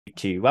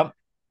Two, one.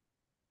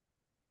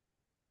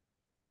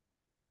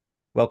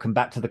 Welcome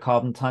back to the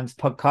Carbon Times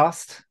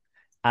podcast.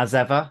 As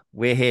ever,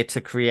 we're here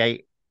to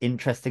create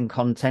interesting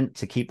content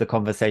to keep the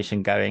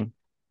conversation going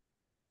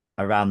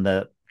around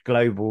the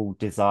global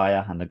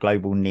desire and the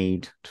global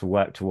need to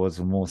work towards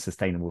a more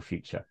sustainable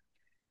future.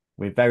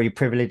 We're very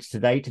privileged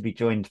today to be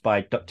joined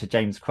by Dr.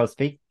 James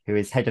Crosby, who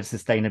is Head of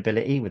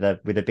Sustainability with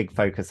a big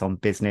focus on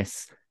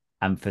business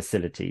and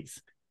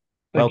facilities.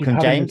 Thank you for Welcome,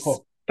 having me, James.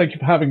 Paul. Thank you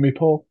for having me,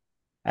 Paul.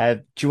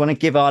 Do you want to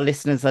give our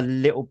listeners a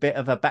little bit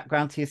of a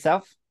background to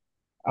yourself?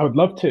 I would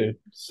love to.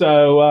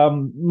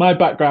 So, my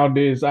background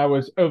is I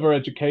was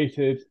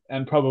overeducated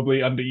and probably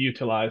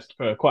underutilized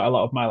for quite a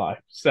lot of my life.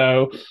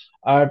 So,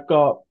 I've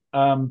got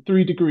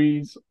 3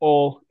 degrees,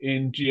 all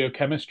in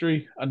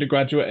geochemistry,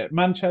 undergraduate at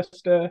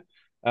Manchester,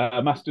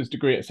 a master's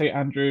degree at St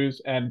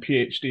Andrews, and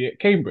PhD at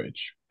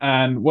Cambridge.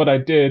 And what I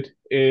did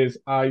is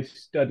I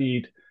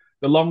studied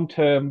the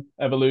long-term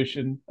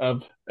evolution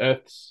of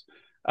Earth's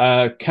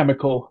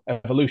chemical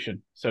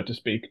evolution, so to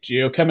speak,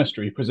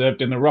 geochemistry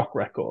preserved in the rock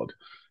record.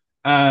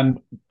 And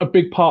a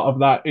big part of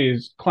that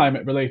is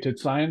climate related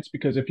science,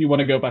 because if you want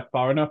to go back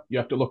far enough, you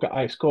have to look at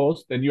ice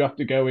cores, then you have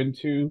to go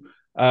into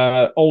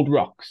old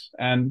rocks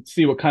and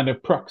see what kind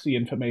of proxy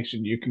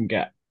information you can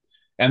get.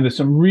 And there's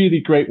some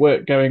really great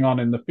work going on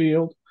in the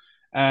field.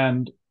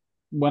 And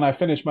when I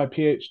finished my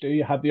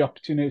PhD, I had the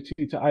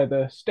opportunity to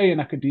either stay in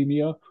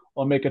academia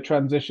or make a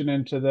transition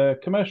into the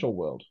commercial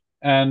world.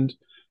 And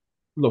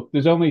look,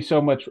 there's only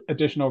so much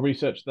additional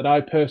research that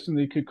I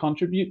personally could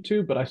contribute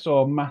to, but I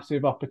saw a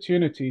massive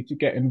opportunity to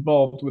get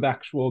involved with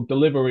actual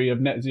delivery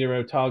of net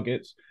zero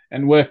targets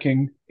and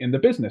working in the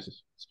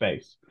business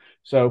space.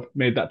 So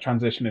made that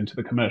transition into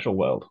the commercial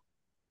world.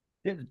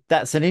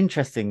 That's an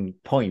interesting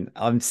point.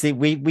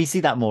 We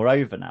see that more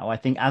over now. I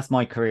think as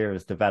my career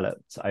has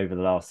developed over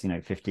the last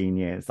 15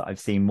 years, that I've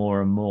seen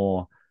more and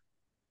more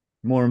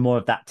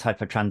of that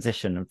type of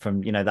transition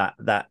from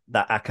that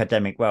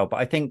academic world. But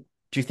I think,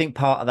 do you think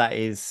part of that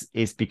is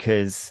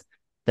because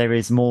there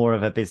is more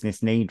of a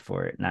business need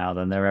for it now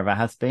than there ever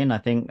has been? I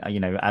think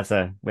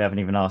we haven't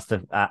even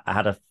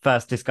had a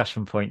first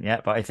discussion point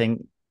yet, but I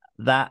think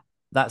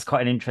that's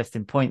quite an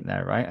interesting point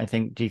there, right?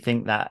 Do you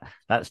think that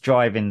that's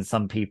driving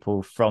some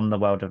people from the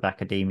world of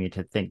academia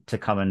to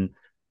come and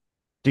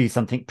do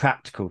something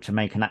practical to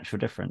make an actual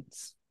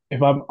difference?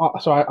 If I'm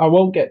so I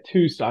won't get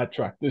too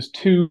sidetracked. There's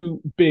two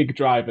big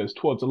drivers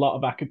towards a lot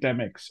of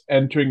academics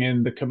entering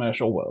in the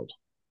commercial world.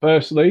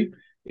 Firstly,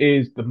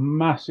 is the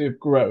massive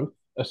growth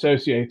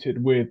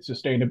associated with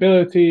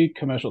sustainability,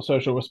 commercial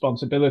social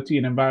responsibility,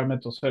 and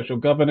environmental social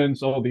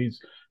governance, all these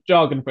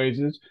jargon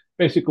phrases.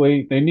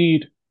 Basically, they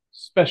need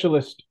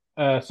specialist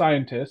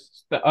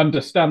scientists that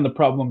understand the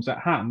problems at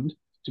hand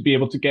to be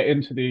able to get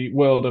into the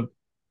world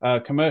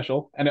of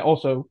commercial. And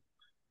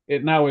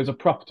it now is a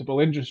profitable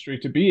industry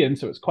to be in,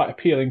 so it's quite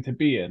appealing to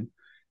be in.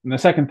 And the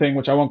second thing,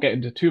 which I won't get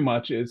into too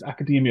much, is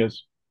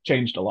academia's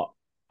changed a lot.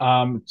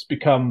 It's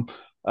become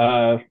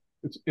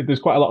there's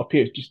quite a lot of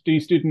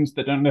PhD students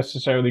that don't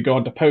necessarily go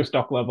on to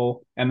postdoc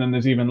level, and then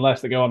there's even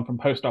less that go on from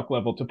postdoc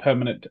level to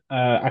permanent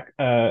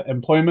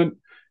employment.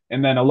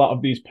 And then a lot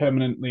of these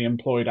permanently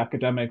employed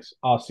academics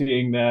are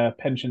seeing their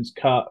pensions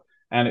cut,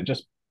 and it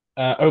just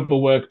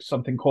overworked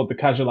something called the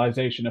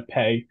casualization of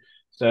pay.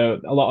 So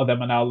a lot of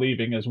them are now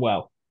leaving as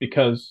well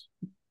because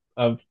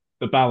of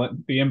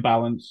the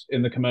imbalance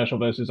in the commercial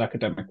versus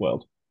academic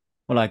world.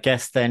 Well, I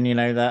guess then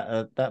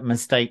that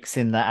mistakes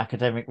in the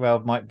academic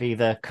world might be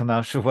the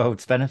commercial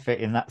world's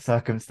benefit in that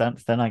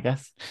circumstance. Then I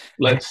guess.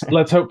 Let's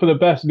hope for the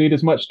best. Need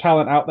as much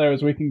talent out there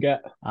as we can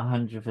get.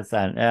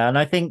 100%. Yeah, and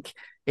I think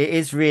it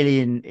is really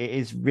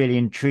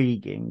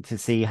intriguing to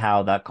see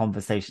how that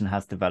conversation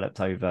has developed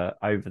over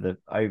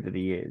the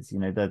years.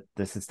 The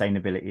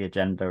sustainability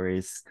agenda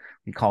is,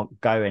 we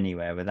can't go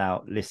anywhere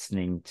without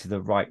listening to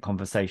the right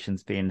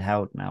conversations being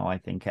held now, I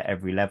think, at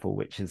every level,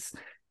 which is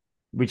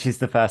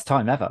the first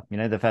time ever,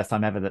 the first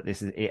time ever that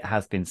it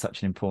has been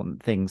such an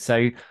important thing.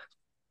 So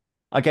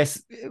I guess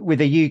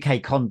with a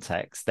UK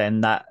context,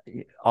 then, that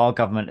our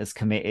government has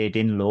committed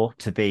in law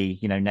to be,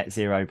 net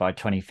zero by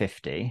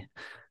 2050.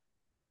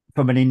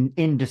 From an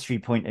industry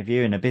point of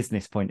view and a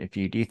business point of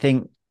view, do you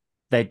think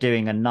they're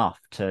doing enough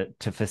to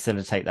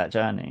facilitate that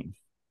journey?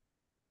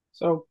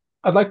 So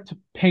I'd like to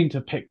paint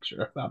a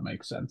picture, if that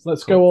makes sense.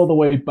 Let's go Cool. all the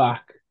way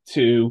back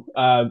to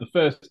the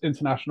first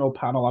international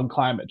panel on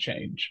climate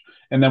change,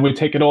 and then we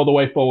take it all the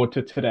way forward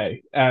to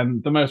today.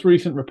 And the most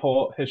recent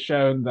report has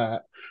shown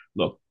that,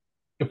 look,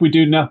 if we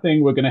do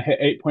nothing, we're going to hit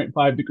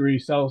 8.5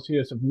 degrees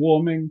Celsius of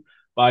warming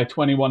by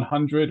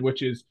 2100,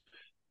 which is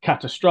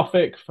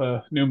catastrophic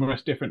for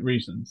numerous different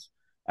reasons.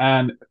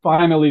 And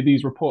finally,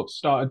 these reports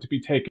started to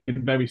be taken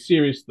very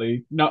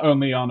seriously, not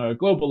only on a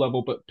global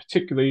level, but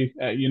particularly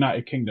at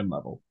United Kingdom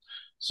level.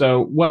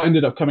 So what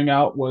ended up coming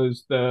out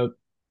was the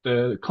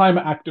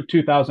Climate Act of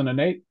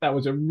 2008. That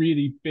was a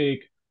really big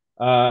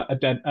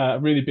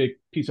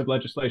piece of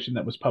legislation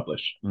that was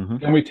published.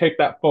 Mm-hmm. And we take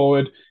that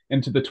forward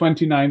into the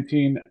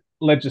 2019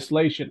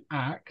 Legislation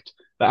Act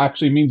that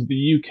actually means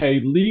the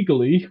UK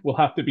legally will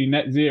have to be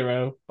net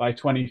zero by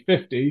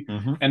 2050.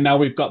 Hmm. And now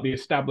we've got the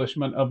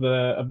establishment of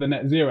the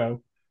net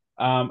zero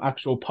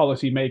actual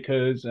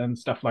policymakers and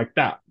stuff like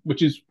that,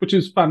 which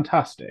is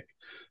fantastic.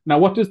 Now,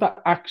 what does that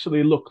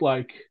actually look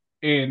like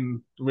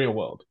in the real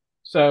world?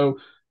 So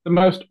the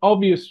most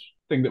obvious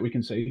thing that we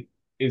can see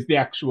is the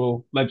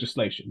actual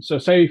legislation. So,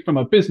 say from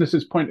a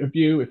business's point of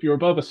view, if you're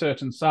above a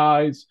certain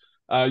size,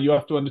 you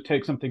have to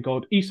undertake something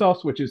called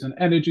ESOS, which is an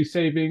energy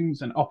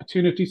savings and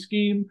opportunity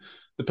scheme.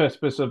 The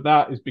purpose of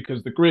that is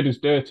because the grid is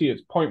dirty.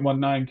 It's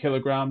 0.19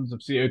 kilograms of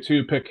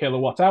CO2 per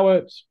kilowatt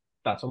hour.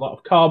 That's a lot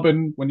of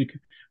carbon when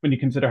you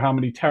consider how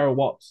many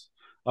terawatts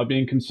are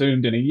being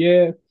consumed in a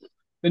year.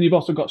 Then you've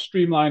also got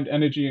streamlined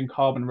energy and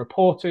carbon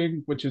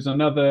reporting, which is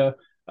another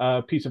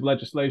piece of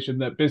legislation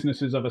that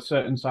businesses of a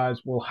certain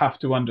size will have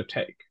to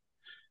undertake.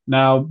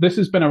 Now, this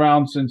has been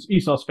around since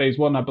ESOS Phase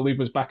 1, I believe,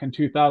 was back in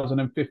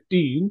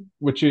 2015,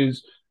 which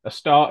is a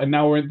start. And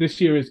now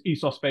this year is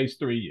ESOS Phase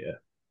 3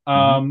 year.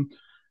 Hmm.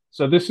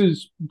 So this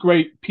is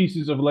great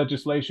pieces of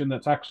legislation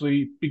that's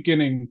actually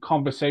beginning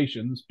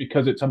conversations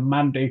because it's a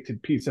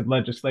mandated piece of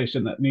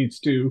legislation that needs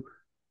to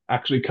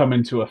actually come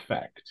into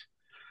effect.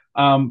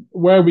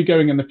 Where are we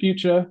going in the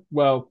future?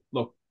 Well,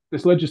 look,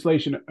 this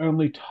legislation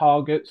only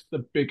targets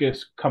the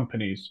biggest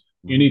companies.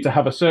 You Hmm. need to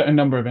have a certain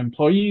number of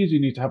employees.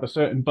 You need to have a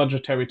certain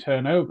budgetary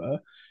turnover.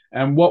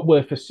 And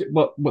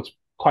what's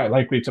quite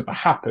likely to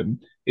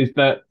happen is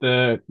that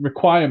the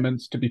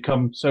requirements to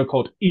become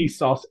so-called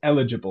ESOS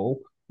eligible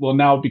will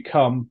now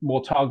become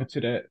more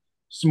targeted at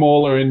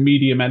smaller and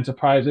medium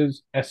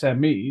enterprises,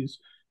 SMEs,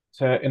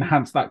 to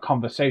enhance that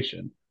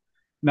conversation.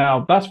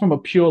 Now, that's from a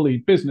purely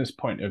business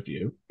point of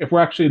view. If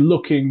we're actually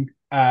looking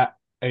at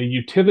a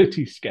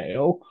utility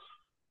scale,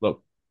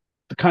 look,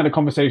 the kind of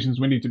conversations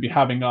we need to be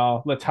having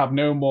are let's have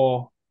no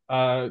more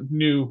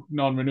new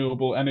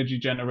non-renewable energy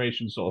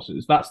generation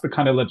sources. That's the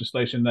kind of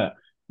legislation that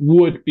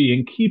would be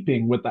in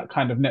keeping with that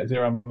kind of net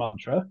zero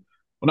mantra.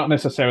 We're not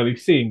necessarily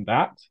seeing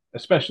that,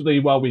 especially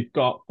while we've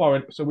got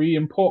foreign. So we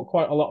import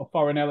quite a lot of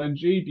foreign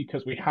LNG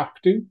because we have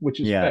to, which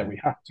is fair. Yeah. We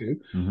have to.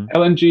 Hmm.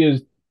 LNG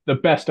is the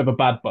best of a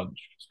bad bunch.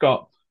 It's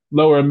got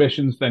lower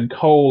emissions than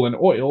coal and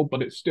oil,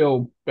 but it's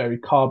still very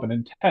carbon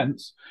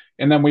intense.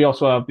 And then we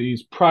also have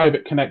these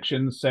private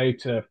connections, say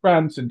to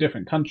France and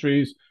different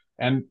countries,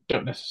 and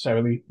don't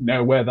necessarily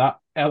know where that.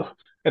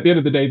 At the end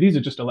of the day, these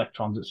are just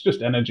electrons. It's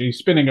just energy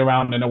spinning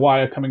around in a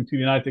wire coming to the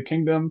United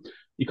Kingdom.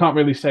 You can't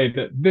really say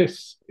that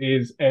this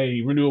is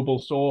a renewable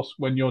source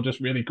when you're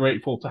just really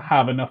grateful to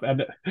have enough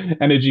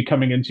energy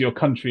coming into your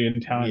country in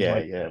times Yeah,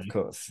 like yeah, of today.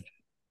 course.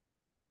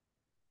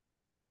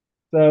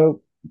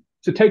 So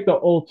to take that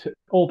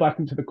all back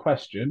into the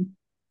question,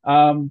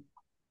 um,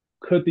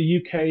 could the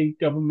UK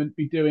government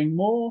be doing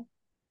more?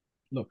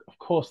 Look, of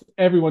course,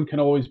 everyone can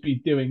always be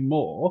doing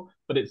more,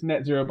 but it's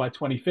net zero by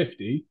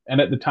 2050. And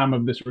at the time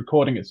of this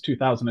recording, it's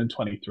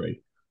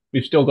 2023.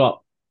 We've still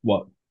got,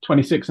 what,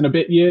 26 and a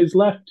bit years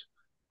left?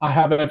 I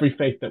have every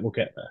faith that we'll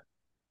get there.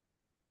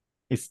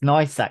 It's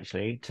nice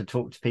actually to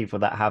talk to people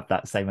that have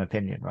that same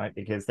opinion, right?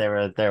 Because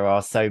there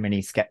are so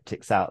many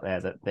skeptics out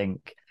there that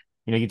think,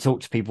 you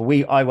talk to people.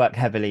 I work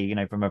heavily,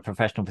 from a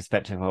professional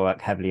perspective, I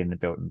work heavily in the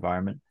built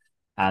environment,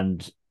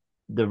 and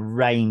the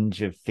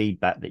range of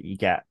feedback that you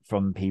get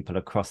from people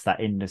across that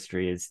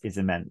industry is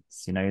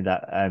immense.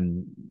 That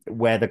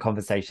where the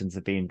conversations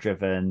are being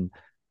driven,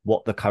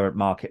 what the current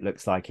market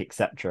looks like,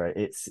 etc.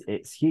 It's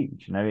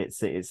huge.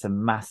 It's a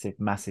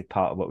massive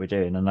part of what we're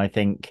doing, and I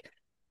think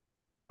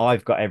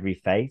I've got every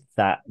faith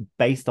that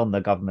based on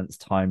the government's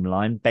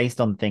timeline, based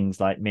on things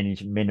like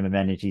minimum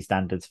energy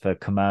standards for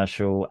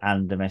commercial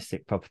and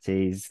domestic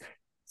properties,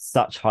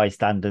 such high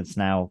standards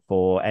now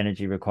for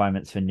energy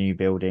requirements for new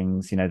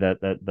buildings,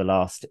 the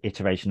last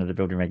iteration of the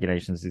building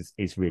regulations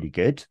is really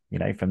good,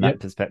 from that Yep.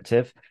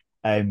 perspective.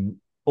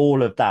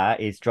 All of that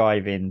is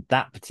driving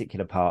that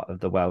particular part of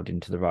the world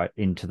into the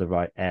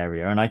right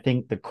area. And I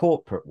think the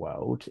corporate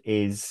world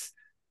is,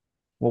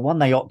 well, one,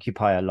 they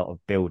occupy a lot of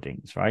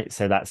buildings, right?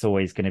 So that's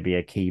always going to be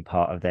a key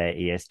part of their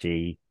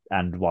ESG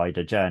and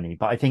wider journey.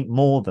 But I think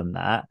more than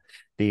that,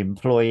 the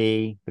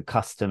employee, the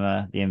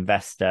customer, the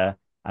investor,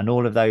 and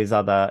all of those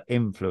other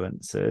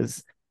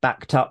influencers,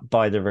 backed up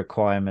by the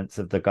requirements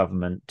of the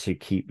government to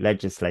keep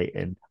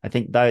legislating, I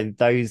think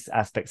those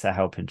aspects are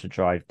helping to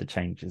drive the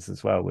changes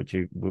as well.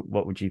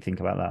 What would you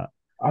think about that?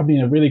 I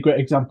mean, a really great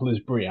example is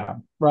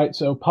BRIAM, right?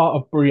 So part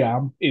of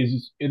BRIAM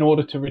is in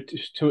order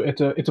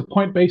it's a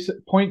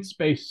points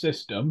based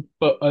system,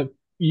 but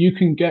you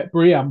can get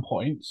BRIAM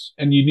points,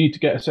 and you need to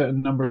get a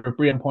certain number of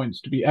BRIAM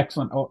points to be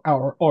excellent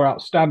or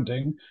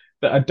outstanding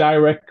that are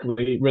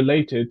directly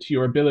related to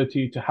your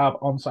ability to have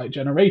on-site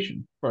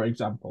generation, for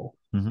example.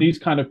 Mm-hmm. These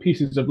kind of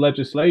pieces of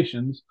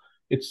legislations,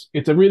 it's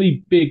a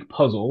really big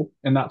puzzle,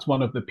 and that's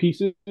one of the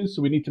pieces.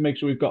 So we need to make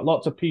sure we've got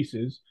lots of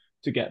pieces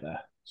to get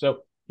there. So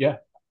yeah,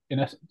 in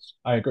essence,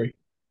 I agree.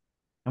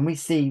 And we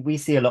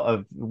see a lot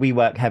of, we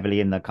work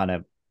heavily in the kind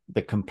of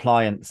the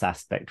compliance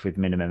aspect with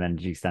minimum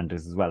energy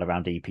standards as well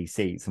around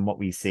EPCs. And what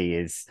we see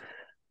is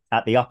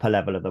at the upper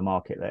level of the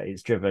market that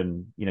it's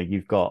driven,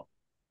 you've got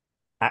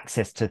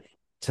access to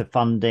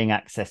funding,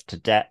 access to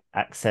debt,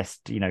 access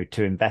to,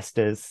 to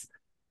investors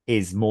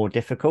is more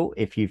difficult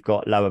if you've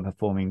got lower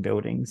performing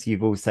buildings.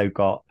 You've also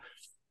got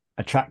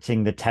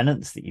attracting the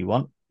tenants that you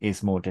want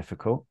is more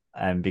difficult,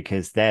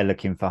 because they're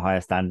looking for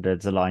higher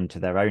standards aligned to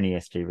their own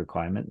ESG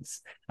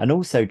requirements, and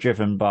also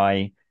driven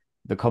by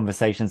the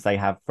conversations they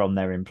have from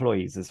their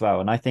employees as well.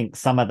 And I think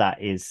some of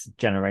that is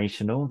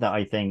generational. That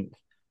I think,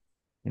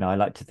 I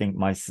like to think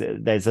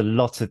there's a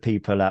lot of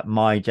people at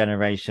my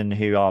generation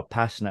who are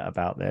passionate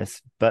about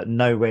this, but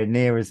nowhere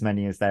near as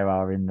many as there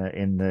are in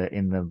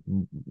the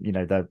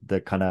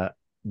kind of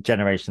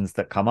generations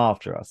that come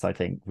after us. I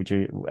think.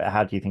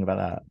 How do you think about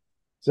that?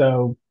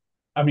 So,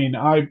 I mean,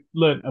 I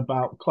learned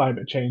about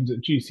climate change at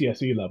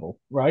GCSE level,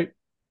 right?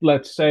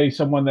 Let's say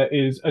someone that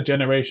is a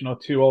generation or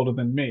two older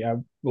than me. I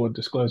won't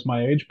disclose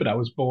my age, but I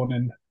was born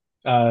in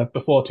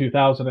before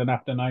 2000 and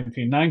after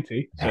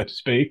 1990, so to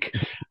speak.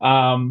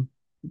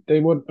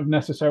 They wouldn't have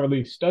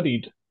necessarily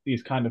studied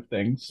these kind of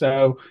things.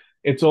 So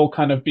it's all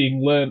kind of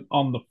being learned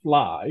on the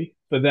fly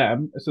for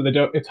them. So they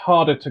don't, it's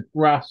harder to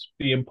grasp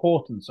the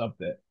importance of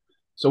it.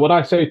 So what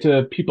I say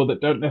to people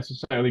that don't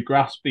necessarily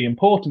grasp the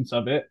importance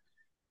of it,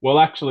 well,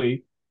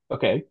 actually,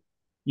 okay,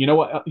 you know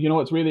what? You know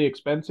what's really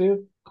expensive?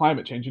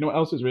 Climate change. You know what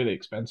else is really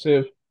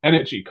expensive?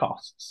 Energy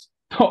costs.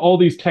 All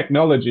these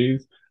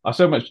technologies are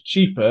so much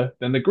cheaper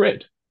than the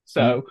grid. Mm.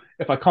 So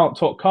if I can't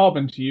talk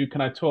carbon to you,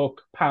 can I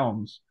talk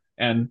pounds?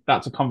 And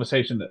that's a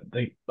conversation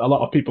that a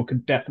lot of people can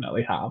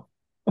definitely have.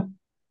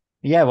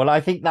 Yeah, well, I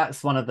think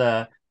that's one of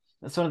the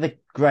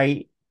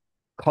great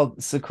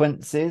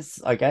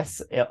consequences, I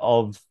guess,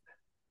 of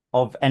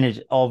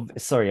energy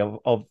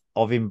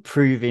of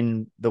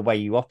improving the way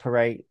you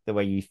operate, the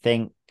way you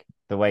think,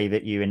 the way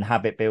that you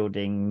inhabit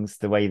buildings,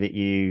 the way that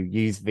you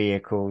use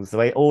vehicles, the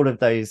way all of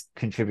those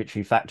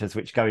contributory factors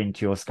which go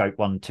into your scope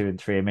 1, 2, and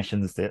 3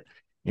 emissions that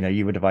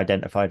you would have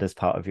identified as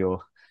part of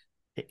your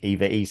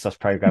either ESOS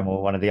program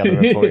or one of the other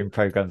reporting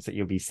programs that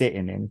you'll be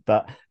sitting in.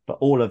 But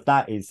all of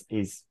that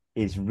is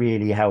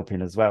really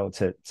helping as well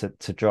to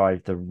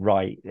drive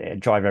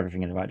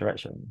everything in the right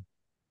direction.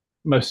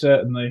 Most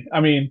certainly.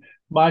 I mean,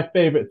 my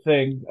favorite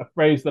thing, a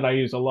phrase that I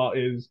use a lot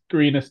is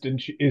greenest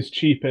is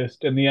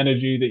cheapest, and the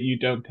energy that you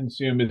don't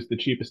consume is the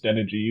cheapest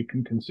energy you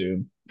can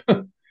consume.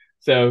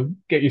 So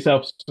get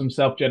yourself some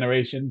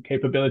self-generation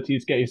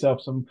capabilities, get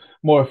yourself some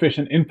more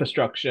efficient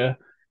infrastructure,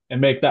 and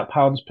make that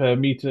pounds per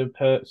meter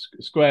per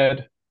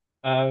squared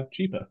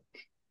cheaper.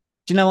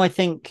 I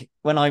think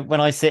when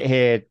I sit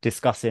here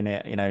discussing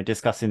it,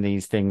 discussing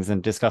these things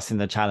and discussing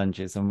the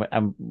challenges,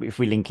 and if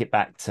we link it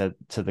back to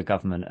the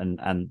government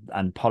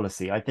and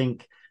policy, I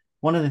think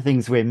one of the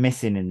things we're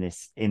missing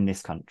in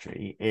this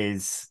country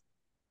is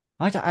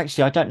I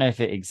don't know if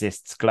it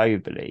exists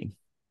globally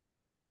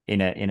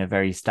in a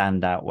very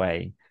standout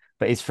way,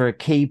 but it's for a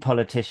key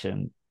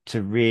politician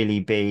to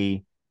really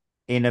be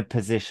in a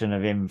position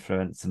of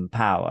influence and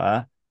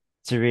power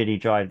to really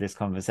drive this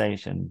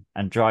conversation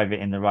and drive it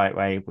in the right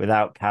way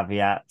without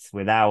caveats,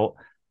 without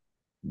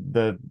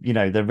the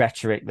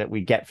rhetoric that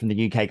we get from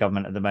the UK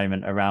government at the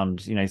moment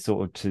around,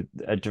 sort of to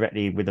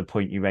directly with the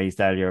point you raised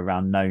earlier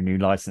around no new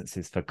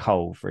licenses for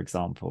coal, for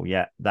example.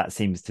 Yeah, that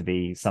seems to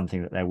be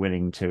something that they're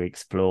willing to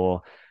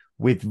explore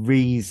with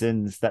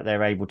reasons that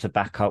they're able to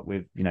back up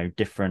with,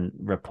 different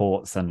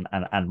reports and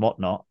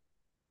whatnot.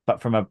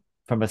 But from a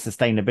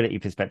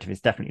sustainability perspective,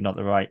 it's definitely not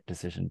the right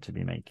decision to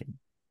be making.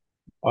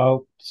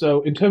 Well,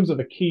 so in terms of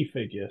a key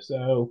figure,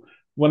 so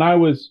when I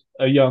was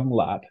a young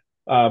lad,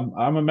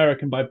 I'm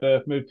American by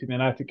birth, moved to the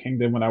United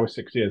Kingdom when I was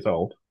 6 years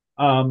old.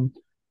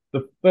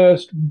 The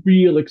first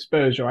real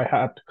exposure I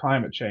had to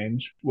climate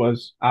change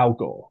was Al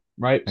Gore,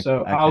 right?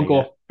 So Al Okay,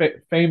 yeah.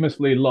 Gore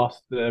famously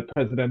lost the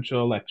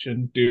presidential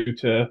election due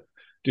to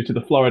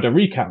the Florida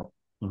recount.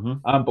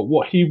 Mm-hmm. But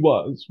what he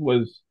was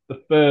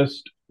the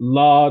first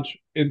large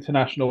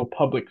international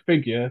public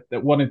figure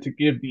that wanted to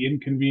give the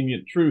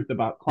inconvenient truth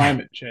about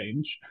climate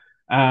change.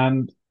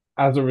 And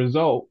as a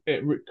result,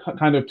 it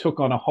kind of took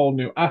on a whole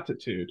new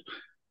attitude.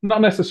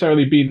 Not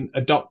necessarily being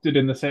adopted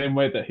in the same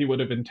way that he would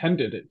have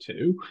intended it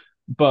to,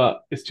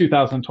 but it's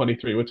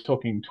 2023. We're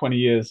talking 20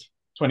 years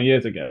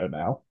ago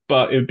now.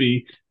 But it would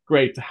be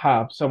great to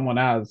have someone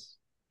as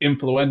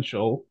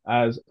influential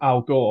as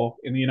Al Gore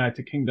in the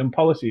United Kingdom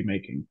policy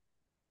making.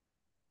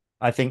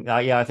 I think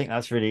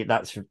that's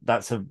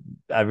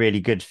a really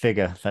good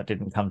figure that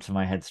didn't come to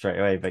my head straight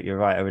away. But you're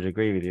right, I would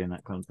agree with you in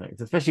that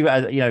context, especially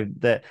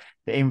the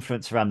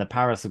influence around the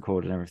Paris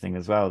Accord and everything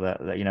as well.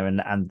 That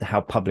and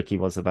how public he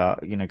was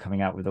about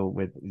coming out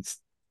with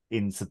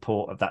in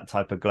support of that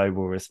type of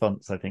global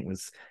response. I think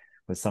was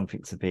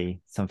something to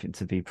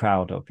be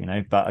proud of.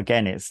 But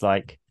again, it's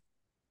like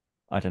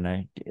I don't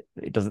know.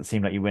 It doesn't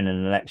seem like you win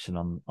an election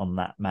on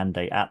that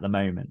mandate at the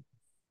moment.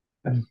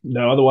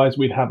 No, otherwise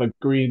we'd have a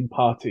Green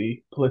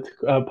Party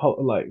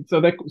political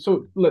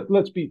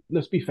let's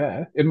be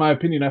fair. In my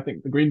opinion, I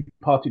think the Green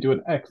Party do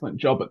an excellent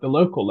job at the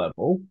local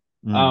level.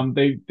 Mm.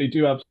 They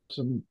do have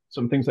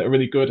some things that are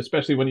really good,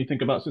 especially when you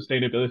think about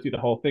sustainability. The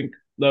whole think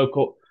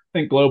local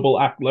think global,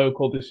 act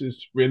local. This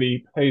is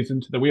really plays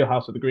into the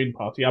wheelhouse of the Green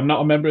Party. I'm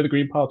not a member of the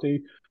Green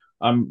Party.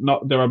 I'm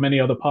not. There are many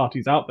other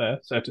parties out there,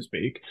 so to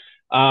speak.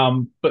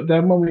 But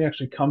then when we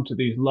actually come to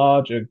these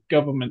larger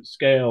government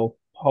scale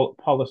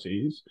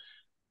policies,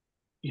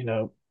 you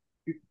know,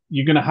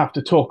 you're going to have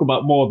to talk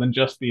about more than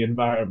just the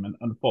environment.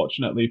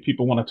 Unfortunately,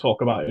 people want to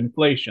talk about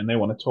inflation. They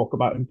want to talk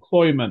about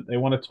employment. They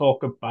want to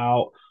talk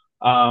about,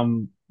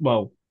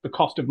 well, the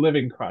cost of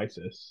living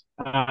crisis.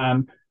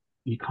 And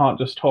you can't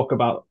just talk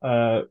about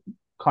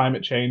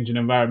climate change and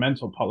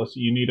environmental policy.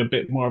 You need a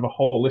bit more of a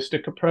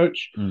holistic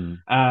approach. Mm.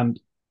 And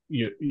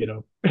you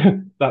know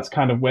that's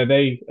kind of where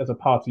they, as a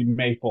party,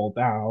 may fall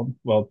down.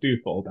 Well, do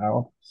fall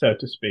down, so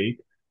to speak.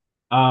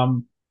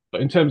 Um,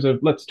 but in terms of,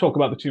 let's talk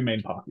about the two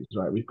main parties,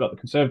 right? We've got the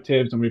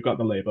Conservatives and we've got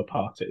the Labour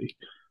Party.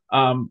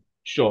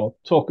 Sure,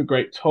 talk a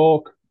great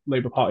talk.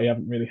 Labour Party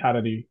haven't really had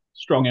any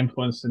strong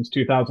influence since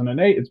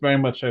 2008. It's very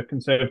much a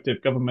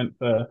Conservative government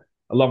for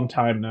a long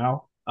time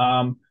now.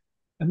 And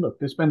look,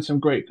 there's been some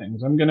great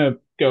things. I'm going to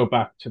go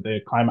back to the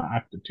Climate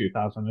Act of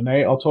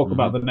 2008. I'll talk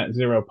about Mm-hmm. the net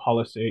zero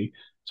policy,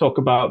 talk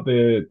about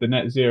the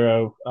net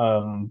zero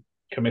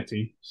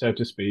committee, so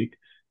to speak.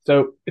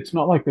 So it's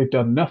not like they've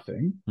done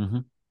nothing.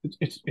 Mm-hmm.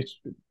 It's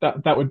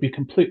that would be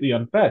completely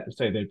unfair to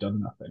say they've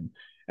done nothing,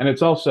 and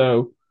it's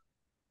also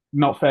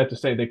not fair to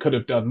say they could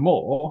have done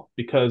more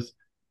because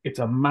it's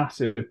a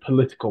massive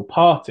political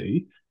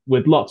party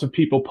with lots of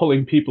people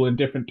pulling people in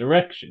different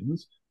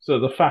directions. So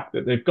the fact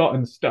that they've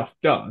gotten stuff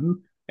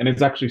done and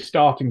is actually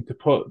starting to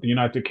put the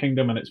United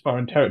Kingdom and its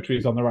foreign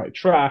territories on the right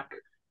track,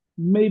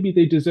 maybe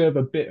they deserve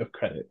a bit of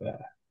credit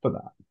there for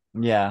that.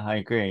 Yeah, I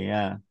agree.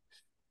 Yeah.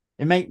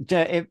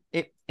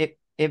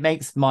 It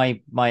makes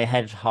my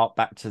head hark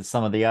back to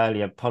some of the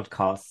earlier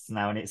podcasts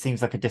now, and it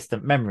seems like a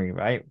distant memory,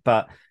 right?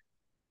 But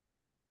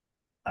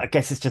I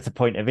guess it's just a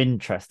point of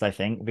interest, I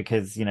think,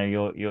 because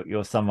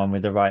you're someone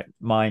with the right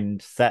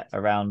mindset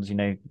around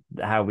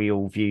how we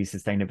all view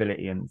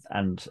sustainability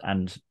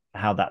and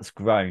how that's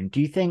grown. Do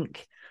you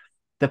think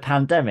the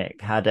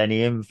pandemic had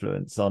any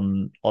influence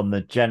on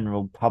the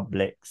general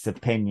public's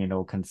opinion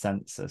or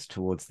consensus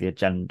towards the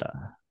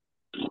agenda?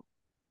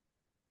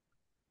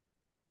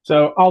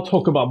 So I'll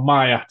talk about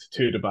my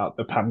attitude about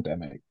the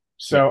pandemic. Yeah.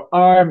 So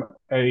I'm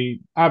a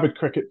avid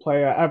cricket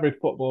player, avid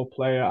football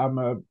player. I'm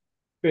a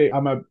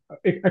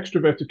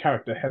extroverted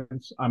character,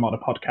 hence I'm on a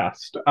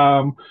podcast.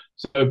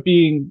 So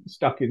being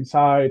stuck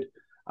inside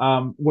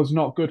was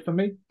not good for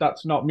me.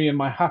 That's not me in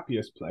my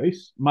happiest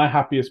place. My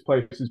happiest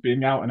place is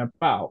being out and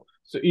about.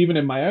 So even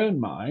in my own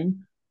mind,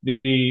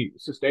 the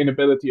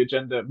sustainability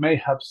agenda may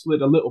have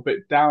slid a little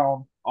bit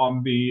down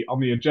on the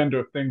agenda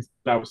of things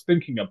that I was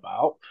thinking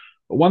about.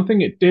 But one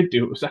thing it did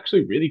do, it was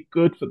actually really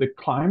good for the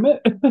climate.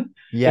 If we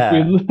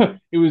Yeah. look,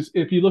 it was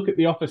if you look at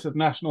the Office of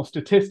National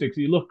Statistics,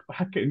 you look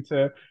back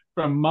into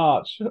from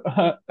March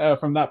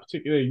from that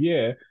particular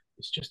year,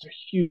 it's just a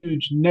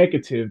huge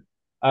negative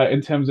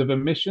in terms of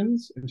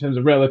emissions, in terms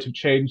of relative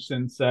change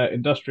since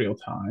industrial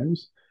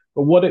times.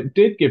 But what it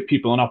did give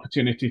people an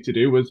opportunity to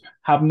do was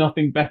have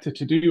nothing better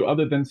to do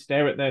other than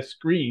stare at their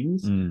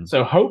screens. Mm.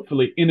 So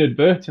hopefully,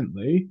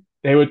 inadvertently,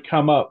 they would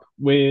come up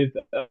with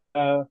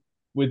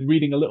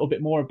reading a little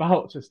bit more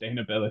about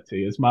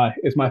sustainability is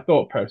my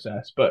thought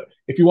process. But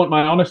if you want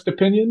my honest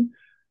opinion,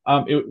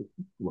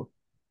 well,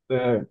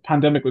 the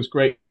pandemic was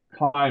great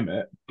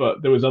climate,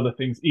 but there was other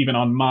things even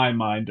on my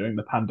mind during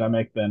the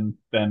pandemic than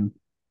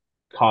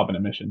carbon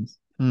emissions.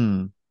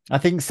 I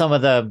think some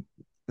of the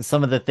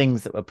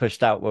things that were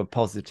pushed out were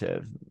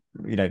positive.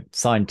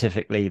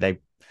 Scientifically, they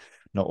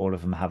not all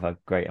of them have a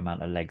great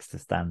amount of legs to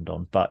stand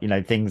on, but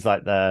things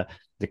like the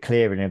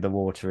clearing of the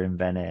water in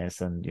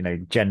Venice,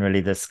 and generally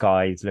the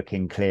skies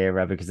looking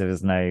clearer because there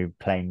was no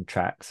plane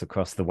tracks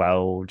across the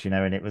world,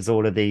 and it was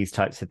all of these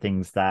types of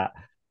things that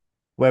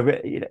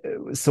where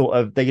sort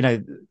of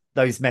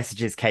those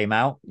messages came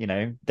out.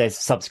 There's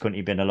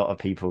subsequently been a lot of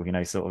people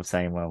sort of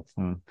saying, well,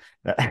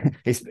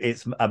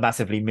 it's a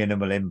massively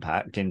minimal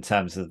impact in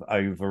terms of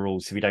overall,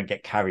 so we don't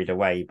get carried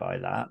away by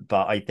that.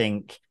 But I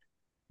think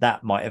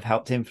that might have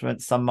helped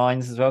influence some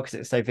minds as well because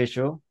it's so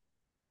visual.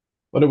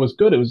 But it was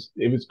good. It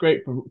was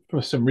great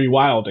for some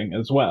rewilding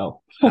as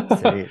well.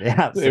 Absolutely.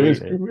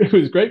 Absolutely. It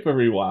was great for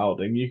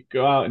rewilding. You could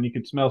go out and you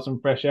could smell some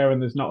fresh air,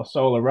 and there's not a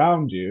soul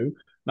around you,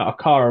 not a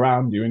car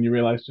around you, and you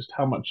realize just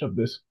how much of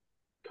this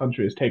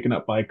country is taken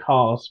up by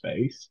car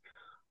space.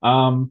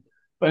 Um,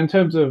 but in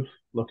terms of,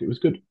 look, it was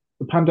good.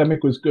 The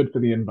pandemic was good for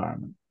the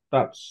environment.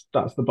 That's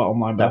the bottom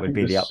line. But That I would think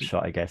be the this,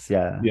 upshot, I guess.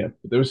 Yeah. yeah,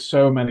 there was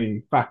so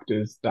many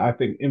factors that I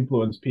think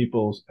influenced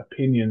people's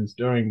opinions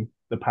during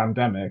the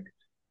pandemic.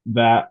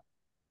 That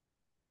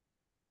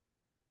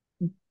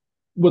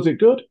was it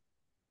good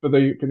for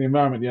the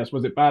environment? Yes.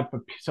 Was it bad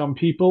for some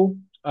people?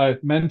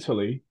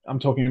 Mentally, I'm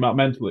talking about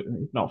mentally,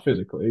 not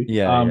physically.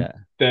 Yeah. Yeah.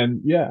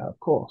 Then yeah, of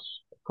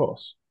course.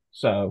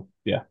 So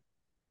yeah,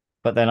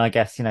 But then I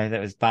guess that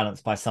was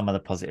balanced by some of the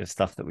positive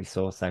stuff that we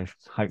saw. So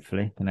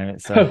hopefully,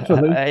 it's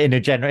hopefully, in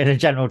a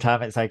general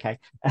term, it's okay.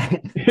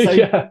 So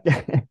yeah.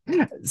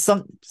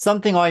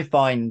 something I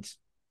find,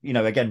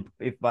 again,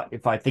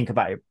 if I think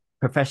about it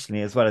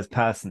professionally as well as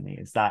personally,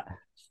 is that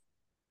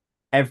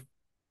ev-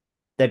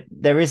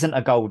 there isn't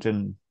a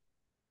golden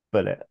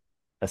bullet,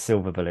 a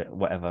silver bullet,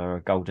 whatever, or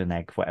a golden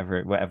egg,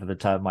 whatever the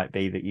term might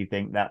be, that you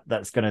think that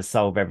that's going to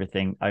solve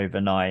everything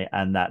overnight,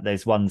 and that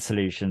there's one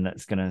solution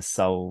that's going to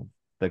solve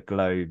the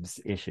globe's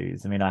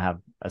issues. I mean, I have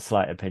a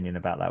slight opinion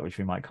about that, which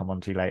we might come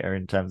on to later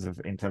in terms of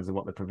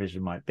what the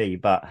provision might be.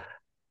 But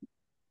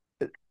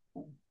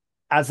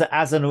as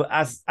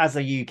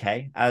a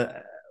UK,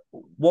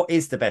 what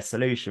is the best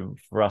solution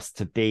for us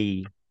to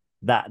be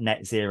that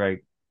net zero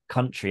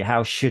country?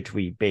 How should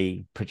we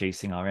be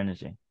producing our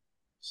energy?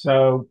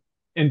 So,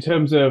 in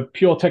terms of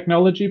pure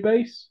technology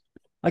base,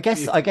 I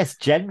it's guess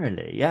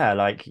generally, yeah,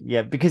 like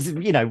yeah, because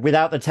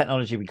without the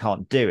technology we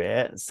can't do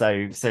it.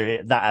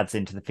 That adds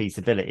into the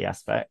feasibility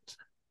aspect.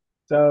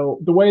 so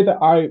the way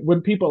that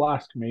when people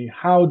ask me,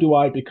 how do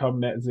I become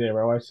net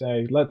zero? I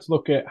say, let's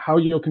look at how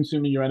you're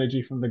consuming your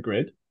energy from the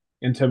grid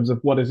in terms of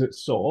what is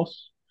its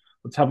source.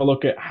 Let's have a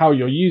look at how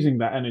you're using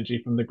that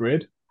energy from the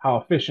grid. How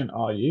efficient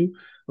are you?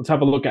 Let's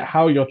have a look at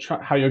how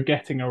you're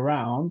getting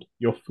around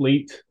your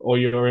fleet or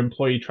your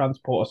employee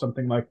transport or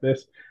something like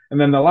this. And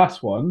then the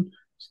last one,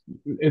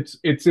 it's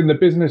in the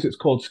business, it's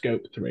called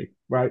scope 3,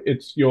 right?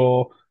 It's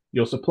your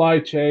supply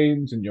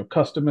chains and your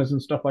customers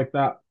and stuff like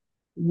that.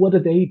 What are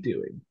they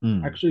doing?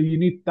 Mm,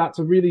 Actually, that's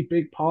a really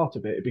big part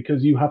of it,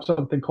 because you have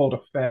something called a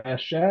fair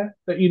share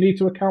that you need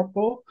to account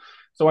for.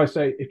 So I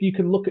say, if you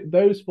can look at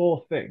those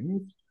four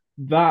things,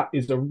 that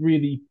is a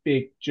really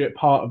big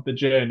part of the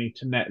journey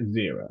to net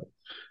zero.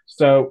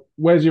 So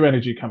where's your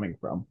energy coming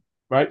from,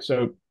 right?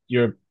 So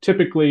you're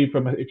typically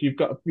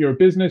you're a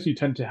business, you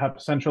tend to have a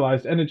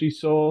centralized energy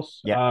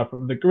source yeah.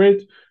 from the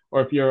grid,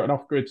 or if you're an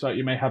off-grid site,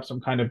 you may have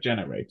some kind of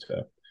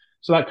generator.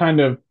 So that kind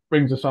of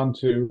brings us on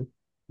to,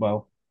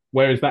 well,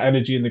 where is that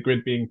energy in the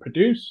grid being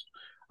produced?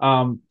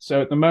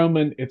 So at the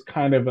moment, it's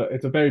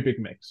a very big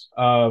mix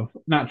of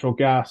natural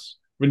gas,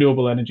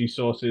 renewable energy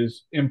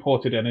sources,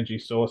 imported energy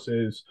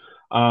sources,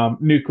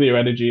 nuclear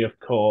energy, of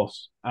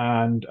course,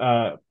 and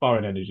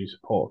foreign energy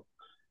support.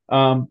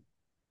 Um,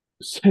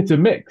 so it's a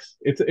mix.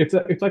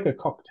 It's like a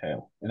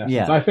cocktail in essence.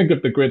 Yeah. I think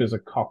of the grid as a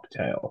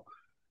cocktail.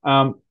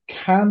 Can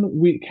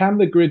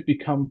the grid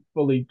become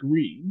fully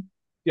green?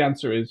 The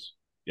answer is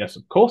yes,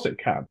 of course it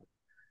can.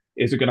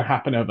 Is it going to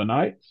happen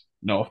overnight?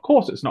 No, of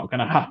course it's not going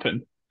to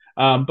happen.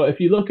 But if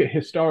you look at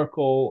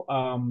historical,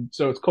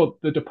 so it's called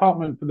the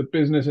Department for the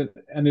Business and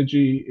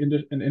Energy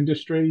and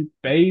Industry,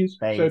 BEIS,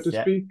 so Phase, to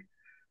yeah. speak.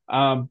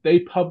 They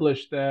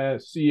publish their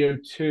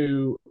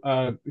CO2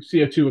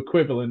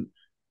 equivalent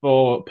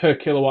for per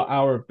kilowatt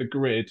hour of the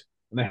grid,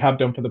 and they have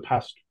done for the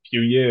past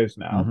few years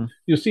now. Hmm.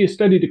 You'll see a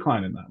steady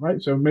decline in that,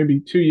 right? So maybe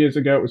 2 years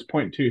ago it was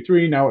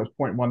 0.23, now it's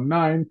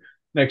 0.19.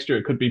 Next year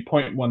it could be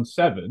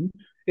 0.17.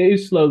 It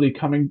is slowly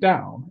coming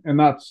down, and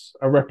that's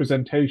a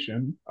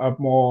representation of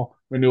more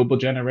renewable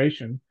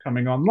generation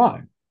coming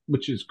online,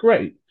 which is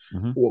great.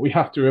 Hmm. What we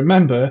have to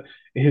remember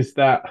is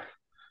that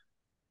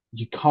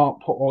you can't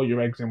put all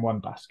your eggs in one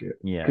basket,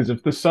 Yeah. because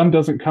if the sun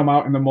doesn't come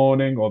out in the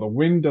morning or the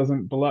wind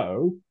doesn't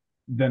blow,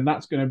 then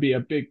that's going to be a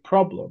big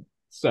problem.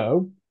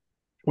 So,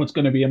 what's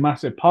going to be a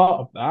massive part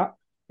of that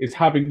is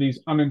having these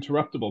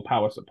uninterruptible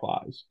power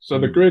supplies. So,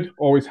 the Mm. grid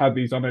always had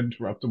these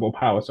uninterruptible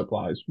power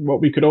supplies.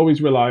 What we could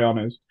always rely on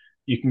is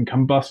you can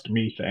combust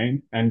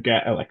methane and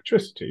get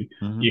electricity,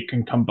 Hmm. you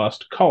can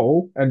combust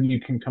coal and you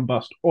can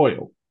combust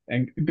oil.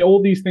 And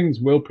all these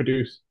things will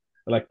produce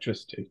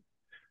electricity,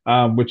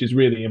 which is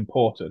really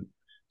important.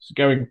 So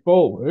going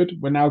forward,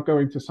 we're now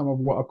going to some of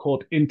what are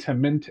called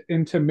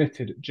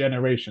intermittent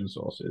generation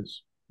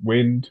sources.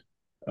 Wind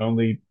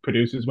only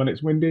produces when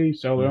it's windy.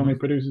 Solar only Hmm.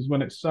 produces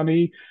when it's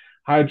sunny.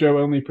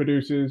 Hydro only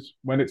produces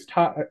when it's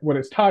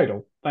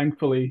tidal.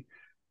 Thankfully,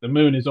 the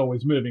moon is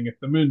always moving. If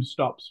the moon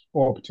stops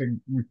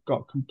orbiting, we've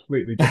got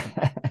completely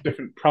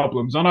different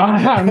problems on our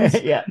hands.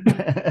 Yeah.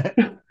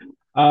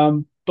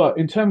 But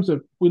in terms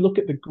of, we look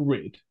at the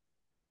grid,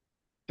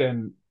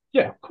 then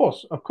yeah, of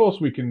course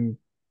we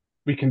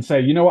can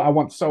say, you know what, I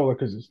want solar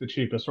because it's the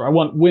cheapest, or I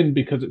want wind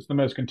because it's the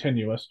most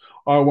continuous,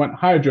 or I want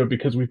hydro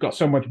because we've got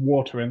so much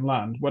water in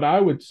land. What I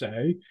would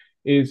say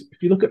is,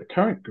 if you look at the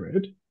current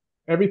grid,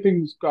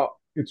 everything's got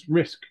its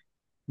risk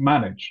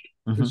managed.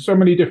 Hmm. There's so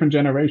many different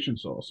generation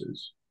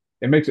sources.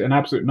 It makes it an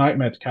absolute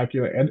nightmare to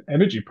calculate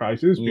energy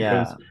prices,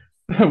 because,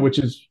 Yeah. which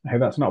is, hey,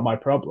 that's not my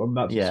problem.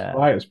 That's a Yeah.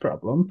 supplier's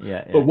problem.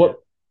 Yeah. But Yeah. Yeah.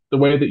 the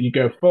way that you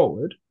go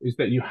forward is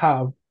that you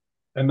have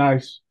a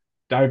nice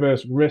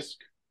diverse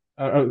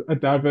a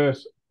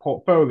diverse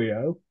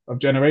portfolio of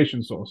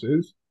generation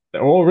sources that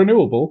are all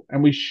renewable,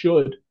 and we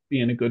should be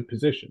in a good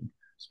position,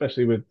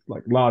 especially with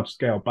like large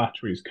scale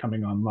batteries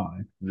coming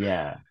online.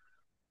 Yeah.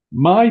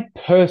 My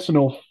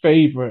personal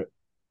favorite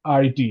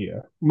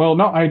idea, well,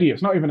 not idea,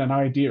 it's not even an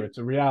idea, it's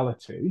a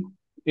reality,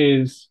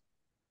 is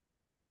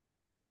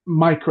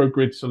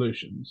microgrid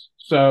solutions.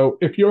 So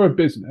if you're a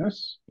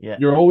business, Yeah.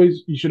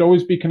 you should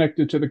always be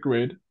connected to the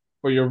grid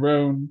for your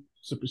own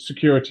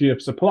security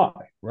of supply,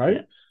 Yeah.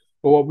 right?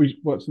 But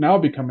what's now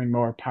becoming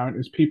more apparent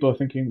is people are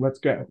thinking, let's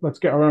get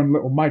our own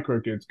little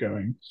microgrids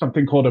going,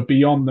 something called a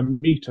beyond the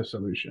meter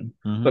solution.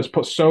 Hmm. Let's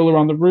put solar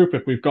on the roof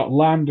if we've got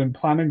land and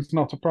planning's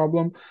not a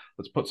problem.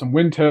 Let's put some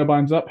wind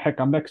turbines up. Heck,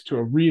 I'm next to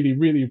a really,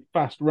 really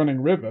fast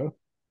running river.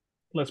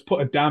 Let's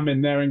put a dam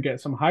in there and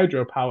get some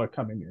hydropower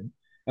coming in.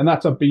 And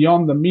that's a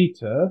beyond the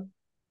meter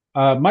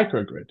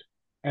microgrid.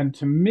 And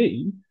to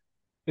me,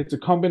 it's a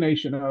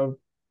combination of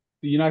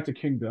the United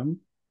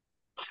Kingdom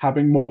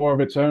having more of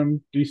its own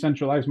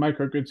decentralized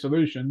microgrid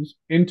solutions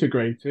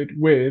integrated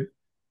with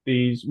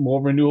these more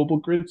renewable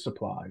grid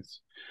supplies.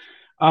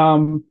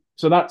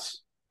 So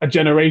that's a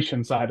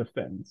generation side of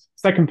things.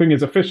 Second thing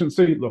is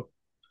efficiency. Look,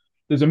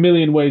 there's a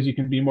million ways you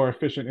can be more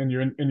efficient in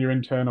your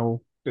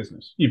internal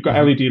business. You've got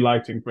Hmm. LED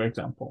lighting, for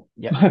example.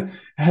 Yep.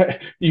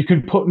 You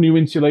can put new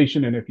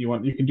insulation in if you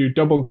want. You can do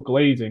double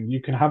glazing.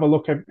 You can have a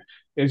look at,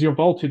 is your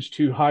voltage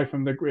too high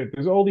from the grid?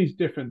 There's all these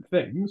different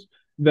things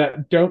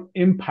that don't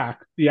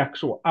impact the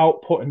actual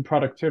output and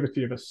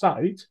productivity of a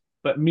site,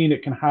 but mean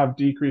it can have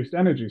decreased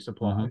energy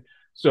supply. Hmm.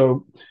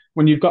 So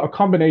when you've got a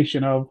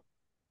combination of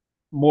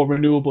more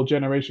renewable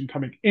generation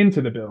coming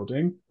into the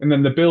building, and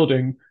then the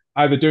building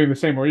either doing the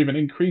same or even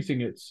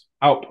increasing its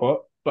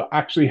output, but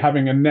actually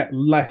having a net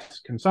less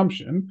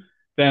consumption,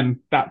 then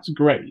that's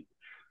great.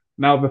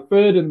 Now,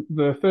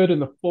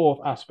 the fourth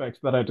aspects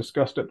that I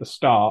discussed at the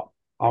start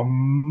are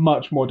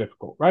much more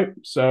difficult, right?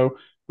 So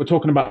we're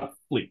talking about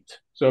fleet.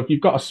 So if you've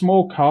got a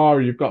small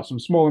car, you've got some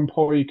small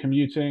employee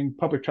commuting,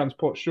 public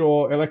transport,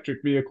 sure,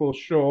 electric vehicles,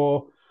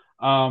 sure,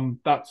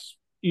 that's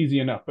easy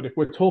enough. But if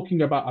we're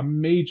talking about a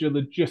major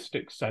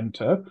logistics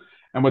center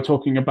and we're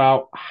talking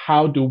about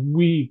how do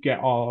we get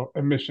our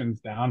emissions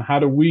down, how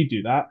do we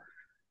do that?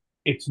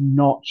 It's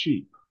not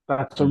cheap.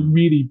 That's a Mm.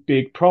 really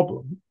big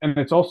problem, and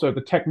it's also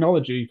the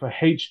technology for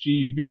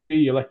HGV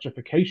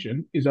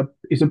electrification is a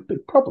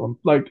big problem.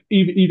 Like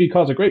EV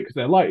cars are great because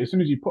they're light. As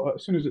soon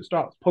as it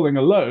starts pulling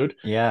a load,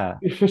 Yeah.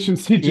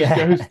 efficiency just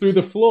goes Yeah. through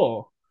the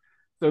floor.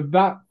 So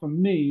that for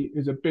me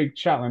is a big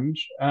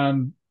challenge.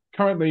 And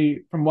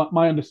currently, from what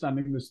my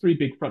understanding, there's three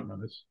big front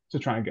runners to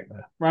try and get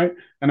there, right?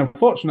 And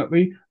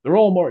unfortunately, they're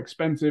all more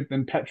expensive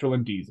than petrol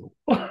and diesel,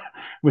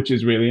 which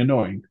is really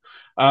annoying.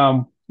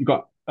 You've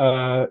got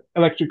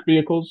electric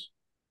vehicles,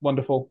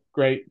 wonderful,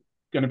 great,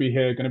 going to be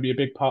here, going to be a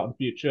big part of the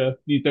future.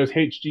 Need those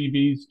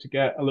HGVs to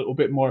get a little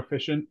bit more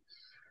efficient.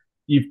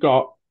 You've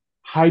got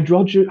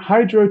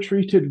hydro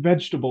treated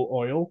vegetable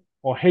oil,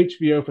 or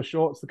HVO for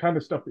short. It's the kind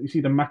of stuff that you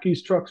see the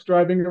Mackey's trucks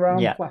driving around,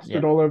 Yeah. Yeah.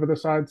 plastered all over the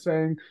side,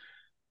 saying,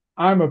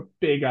 I'm a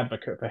big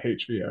advocate for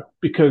HVO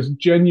because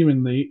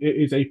genuinely it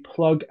is a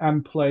plug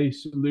and play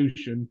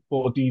solution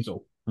for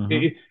diesel. Hmm.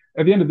 It,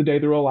 at the end of the day,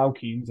 they're all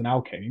alkenes and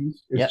alkanes.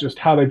 It's Yep. just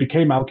how they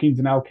became alkenes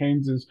and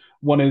alkanes is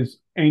one is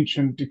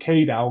ancient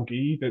decayed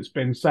algae that's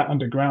been sat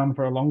underground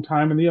for a long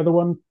time, and the other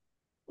one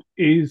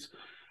is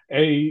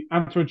a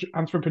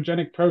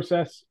anthropogenic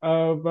process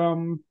of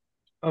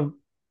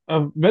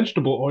of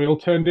vegetable oil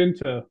turned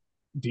into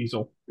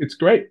diesel. It's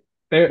great.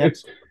 Yep.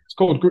 It's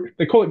called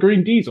they call it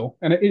green diesel,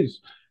 and it is.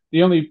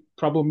 The only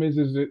problem is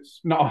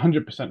it's not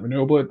 100%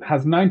 renewable. It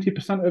has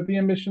 90% of the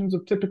emissions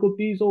of typical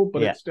diesel,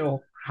 but Yeah. it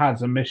still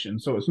has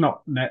emissions, so it's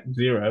not net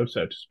zero,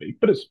 so to speak.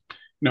 But it's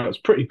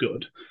pretty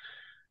good,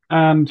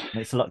 and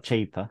It's a lot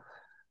cheaper.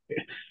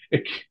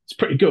 it's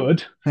pretty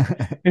good.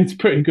 It's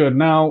pretty good.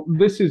 Now,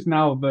 this is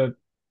now the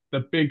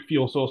big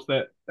fuel source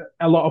that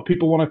a lot of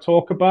people want to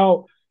talk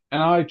about,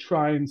 and I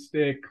try and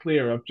steer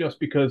clear of just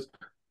because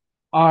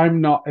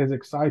I'm not as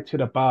excited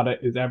about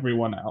it as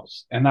everyone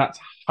else, and that's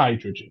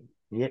hydrogen.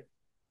 Yep.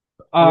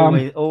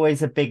 Um,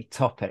 Always a big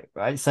topic,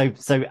 right?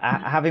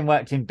 Having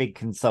worked in big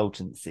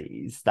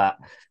consultancies, that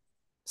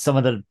some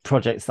of the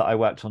projects that I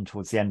worked on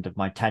towards the end of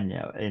my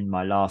tenure in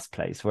my last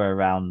place were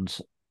around,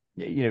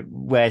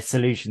 where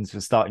solutions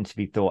were starting to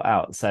be thought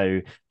out.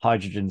 So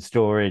hydrogen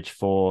storage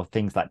for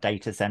things like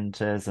data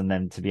centers, and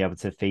then to be able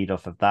to feed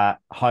off of that,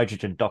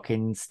 hydrogen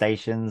docking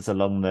stations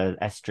along the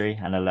estuary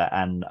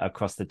and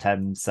across the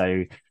Thames.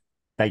 So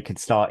they could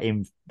start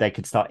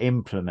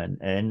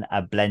implementing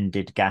a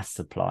blended gas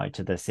supply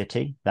to the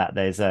city. That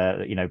there's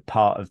a,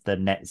 part of the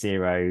net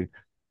zero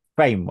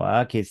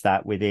framework is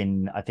that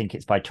within, I think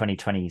it's by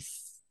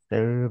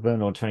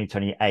 2027 or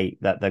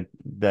 2028,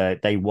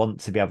 that they want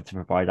to be able to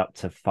provide up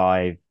to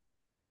 5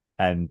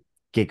 um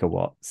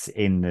gigawatts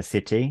in the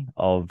city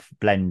of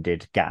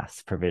blended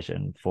gas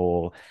provision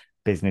for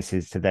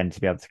businesses to then to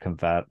be able to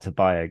convert to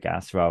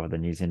biogas rather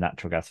than using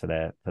natural gas for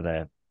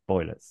their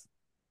boilers.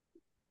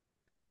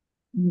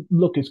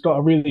 Look, it's got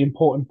a really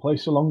important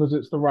place so long as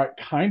it's the right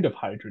kind of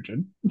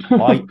hydrogen.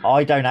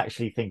 I don't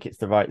actually think it's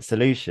the right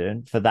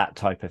solution for that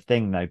type of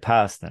thing, though,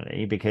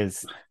 personally,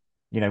 because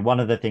one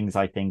of the things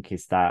I think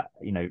is that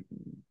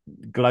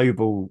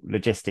global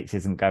logistics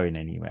isn't going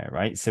anywhere,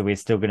 right? So we're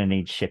still going to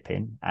need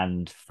shipping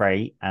and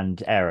freight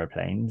and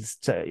aeroplanes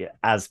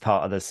as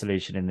part of the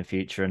solution in the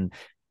future,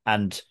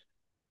 and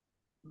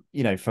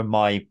from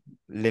my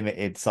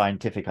limited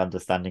scientific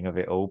understanding of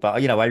it all,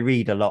 but I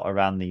read a lot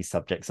around these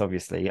subjects,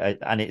 obviously,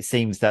 and it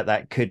seems that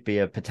that could be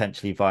a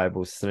potentially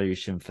viable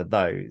solution for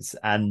those.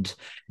 And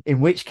in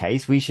which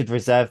case, we should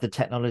reserve the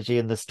technology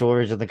and the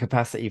storage and the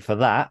capacity for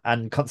that,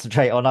 and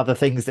concentrate on other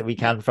things that we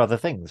can for other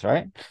things,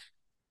 right?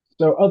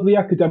 So, of the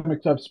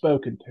academics I've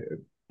spoken to,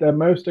 they're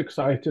most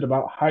excited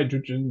about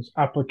hydrogen's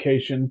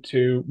application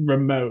to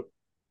remote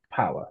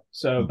power.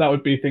 So, that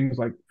would be things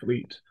like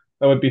fleet,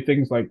 that would be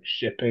things like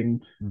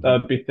shipping, that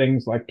Mm-hmm. would be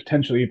things like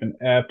potentially even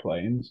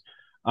airplanes.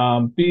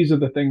 These are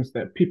the things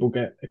that people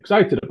get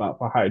excited about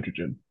for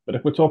hydrogen. But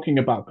if we're talking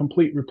about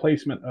complete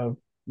replacement of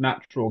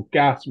natural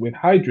gas with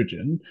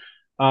hydrogen,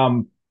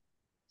 um,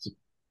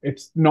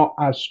 it's not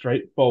as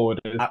straightforward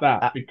as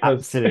that because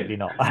Absolutely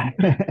not.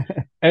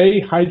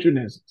 hydrogen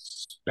is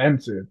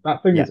expensive.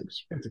 That thing Yeah.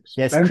 is it's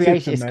Yeah,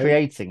 expensive to it's make.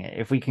 creating it.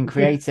 If we can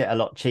create it a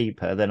lot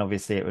cheaper, then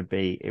obviously it would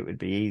be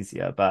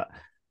easier. But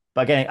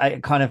again,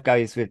 it kind of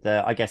goes with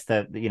the, I guess,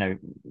 the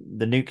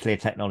nuclear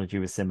technology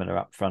was similar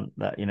up front,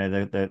 that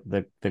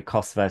the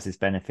cost versus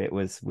benefit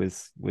was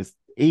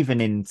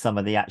even in some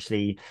of the,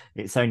 actually,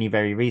 it's only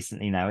very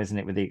recently now, isn't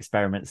it, with the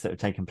experiments that have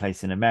taken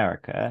place in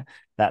America,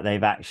 that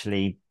they've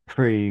actually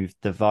proved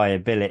the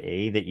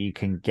viability that you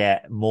can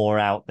get more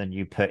out than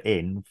you put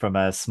in from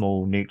a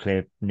small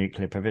nuclear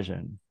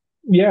provision.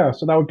 Yeah,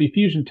 so that would be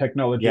fusion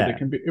technology that Yeah,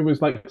 can be. It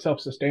was like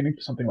self-sustaining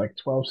for something like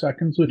 12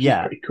 seconds, which is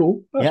yeah, pretty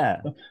cool.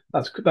 yeah,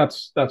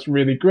 That's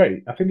really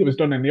great. I think it was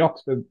done in the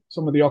Oxford,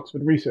 some of the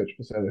Oxford research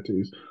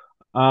facilities,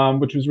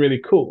 which was really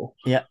cool.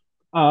 yeah,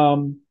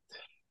 Um,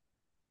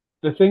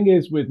 the thing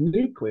is with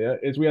nuclear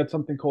is we had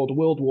something called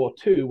World War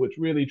II, which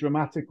really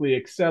dramatically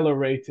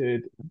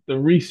accelerated the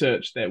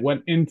research that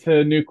went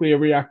into nuclear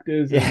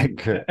reactors yeah,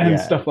 and yeah,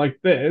 stuff like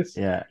this.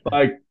 yeah,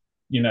 Like,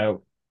 you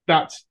know,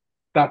 that's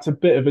that's a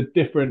bit of a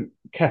different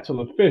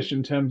kettle of fish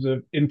in terms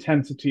of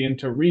intensity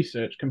into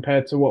research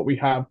compared to what we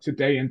have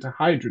today into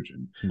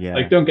hydrogen. Like,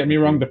 yeah, don't get me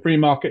wrong, the agreed. free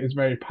market is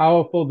very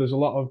powerful. There's a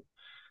lot of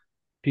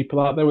people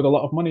out there with a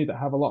lot of money that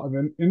have a lot of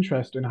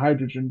interest in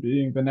hydrogen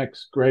being the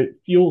next great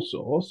fuel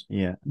source,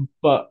 Yeah,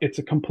 but it's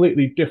a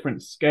completely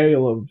different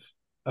scale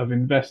of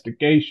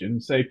investigation,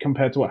 say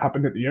compared to what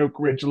happened at the Oak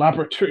Ridge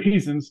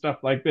laboratories and stuff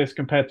like this,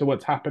 compared to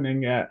what's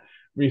happening at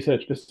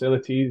research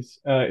facilities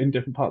in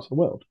different parts of the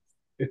world.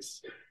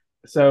 It's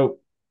so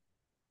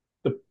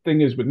the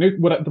thing is with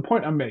what the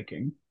point I'm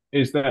making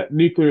is that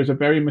nuclear is a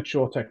very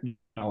mature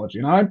technology,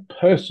 and I'm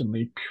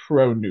personally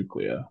pro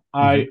nuclear.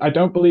 mm-hmm. I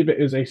don't believe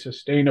it is a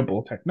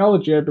sustainable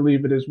technology. I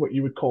believe it is what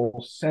you would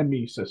call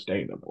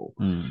semi-sustainable.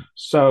 Mm.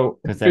 So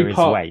a Because there big is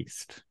part,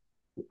 waste.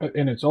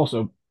 and it's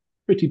also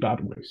pretty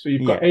bad waste. So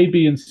you've got A, Yeah,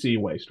 B, and C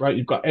waste, right?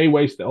 You've got A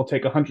waste that'll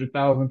take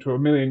 100,000 to a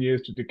million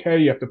years to decay.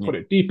 You have to yeah, put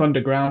it deep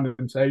underground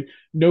and say,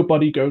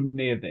 nobody go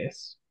near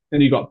this. Then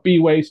you got B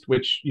waste,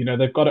 which,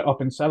 they've got it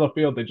up in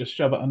Sellafield. They just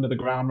shove it under the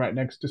ground right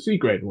next to C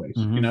grade waste.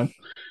 mm-hmm.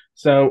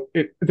 So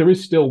there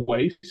is still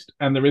waste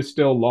and there is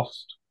still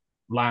lost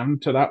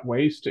land to that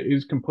waste. It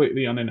is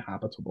completely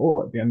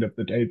uninhabitable at the end of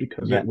the day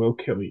because Yeah, it will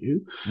kill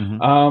you.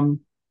 mm-hmm. Um,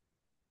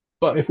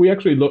 but if we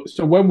actually look,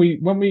 so when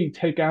we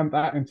take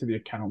that into the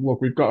account, look,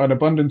 we've got an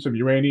abundance of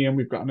uranium,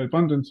 we've got an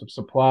abundance of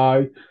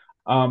supply.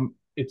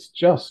 It's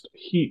just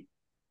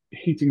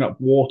heating up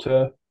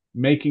water,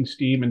 making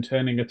steam, and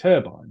turning a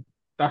turbine.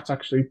 That's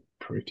actually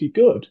pretty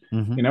good.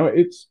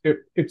 Mm-hmm.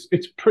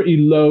 It's pretty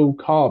low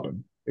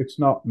carbon. It's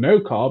not no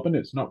carbon.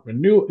 It's not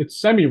renewable. It's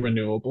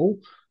semi-renewable,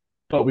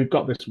 but we've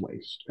got this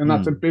waste, and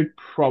that's a Mm. big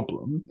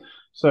problem.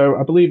 So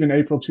I believe in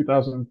April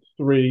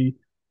 2003,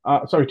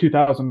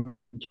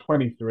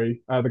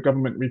 2023, the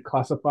government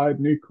reclassified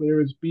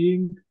nuclear as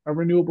being a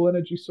renewable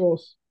energy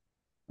source.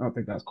 I don't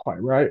think that's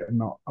quite right, and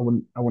not I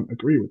wouldn't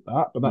agree with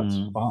that, but that's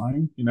Mm.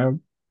 fine.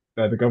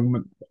 They're the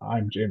government.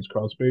 I'm James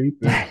Crosby.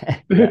 There's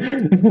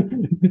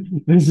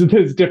Yeah.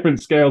 there's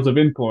different scales of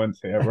influence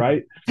here,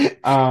 right?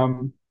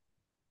 Um,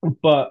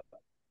 but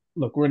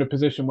look, we're in a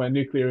position where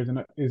nuclear is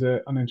an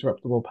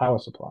uninterruptible power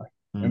supply,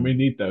 and we Mm.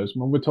 need those.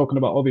 When we're talking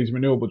about all these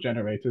renewable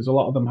generators, a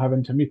lot of them have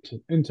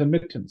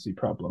intermittency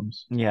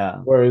problems,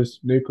 Yeah. whereas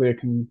nuclear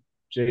can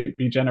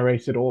be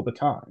generated all the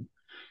time.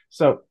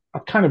 So I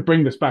kind of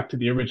bring this back to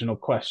the original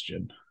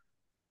question: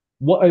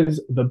 what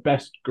is the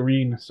best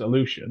green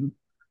solution?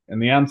 And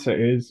the answer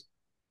is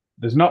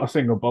there's not a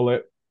single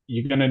bullet.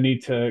 You're going to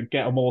need to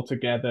get them all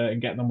together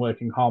and get them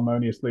working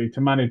harmoniously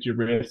to manage your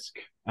risk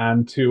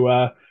and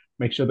to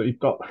make sure that you've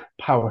got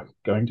power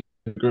going to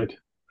the grid.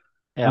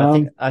 Yeah,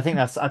 Um, I think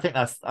that's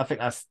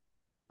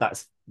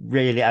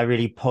really a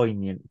really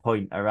poignant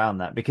point around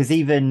that, because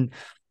even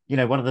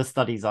one of the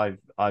studies I've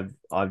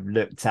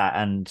looked at,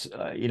 and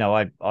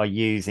I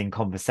use in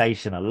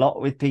conversation a lot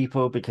with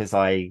people, because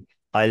I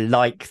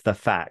like the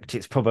fact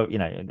it's probably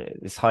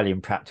it's highly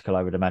impractical,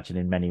 I would imagine,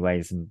 in many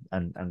ways,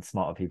 and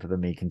smarter people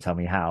than me can tell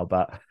me how,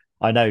 but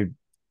I know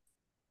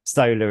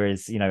solar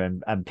is,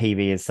 and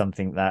PV is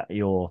something that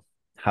you'll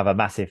have a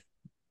massive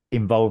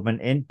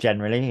involvement in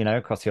generally,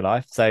 across your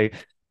life. So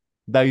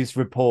those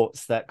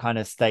reports that kind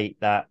of state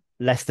that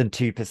less than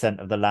 2%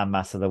 of the land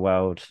mass of the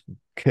world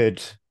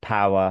could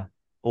power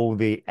all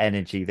the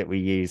energy that we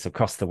use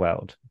across the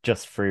world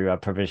just through a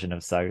provision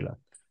of solar.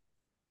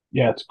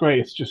 Yeah, it's great.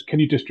 It's just,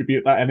 can you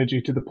distribute that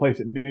energy to the place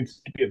it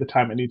needs to be at the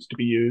time it needs to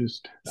be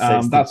used? So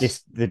it's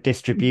That's the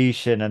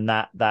distribution, and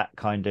that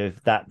kind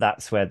of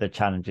that's where the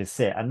challenges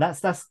sit. And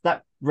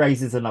that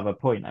raises another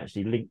point,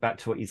 actually, linked back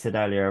to what you said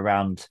earlier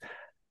around,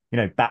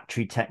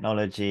 battery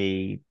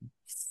technology,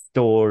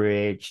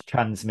 storage,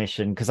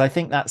 transmission, because I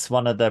think that's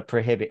one of the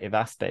prohibitive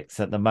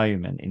aspects at the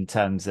moment in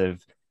terms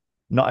of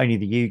not only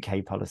the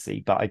UK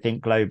policy, but I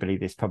think globally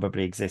this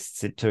probably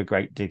exists to a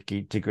great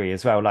degree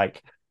as well.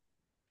 Like,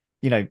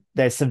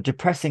 there's some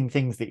depressing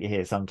things that you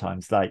hear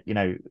sometimes, like,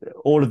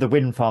 all of the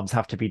wind farms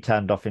have to be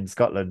turned off in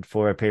Scotland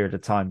for a period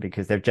of time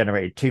because they've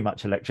generated too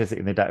much electricity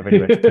and they don't have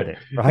anywhere to put it,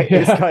 right?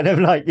 It's yeah. kind of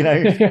like,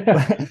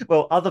 Yeah.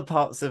 well, other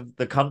parts of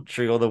the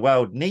country or the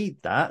world need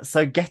that,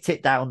 so get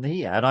it down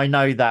here. And I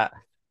know that,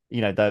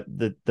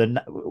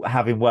 the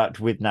having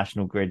worked with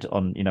National Grid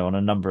on, on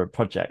a number of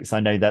projects, I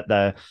know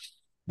that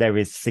there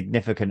is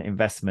significant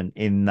investment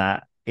in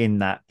that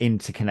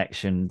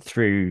interconnection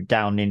through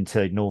down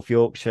into North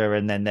Yorkshire,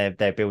 and then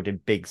they're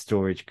building big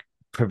storage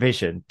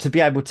provision to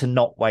be able to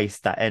not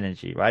waste that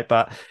energy, right?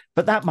 But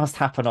that must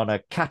happen on a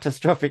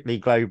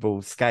catastrophically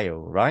global scale,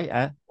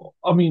 right?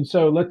 I mean,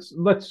 so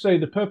let's say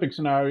the perfect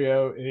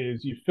scenario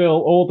is you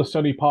fill all the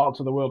sunny parts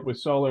of the world with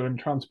solar and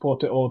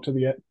transport it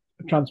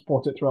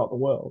throughout the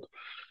world.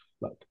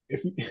 Like,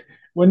 if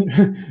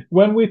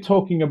when we're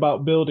talking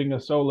about building a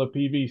solar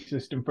PV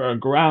system for a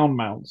ground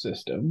mount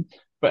system,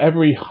 for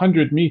every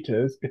 100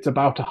 meters, it's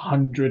about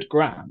 100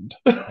 grand.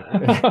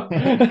 It's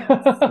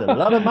a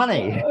lot of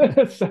money.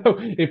 So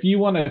if you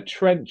want to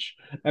trench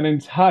an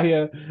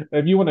entire,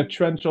 if you want to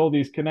trench all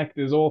these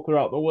connectors all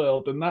throughout the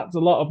world, then that's a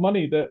lot of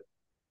money that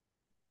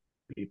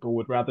people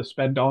would rather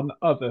spend on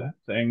other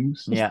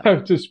things, Yeah. so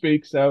to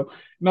speak. So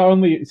not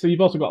only, so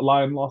you've also got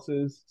line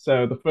losses.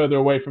 So the further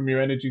away from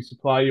your energy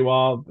supply you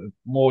are, the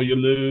more you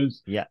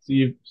lose. Yeah.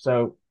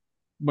 So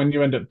when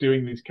you end up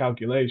doing these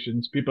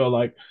calculations, people are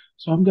like,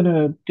 so I'm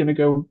gonna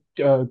go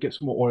get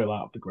some more oil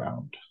out of the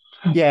ground.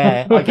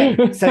 Yeah, I get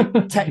you. So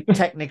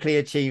technically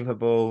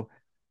achievable,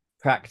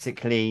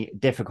 practically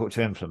difficult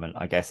to implement,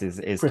 I guess, is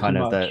Pretty kind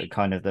of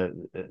the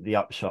much. the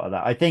upshot of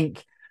that. I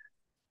think,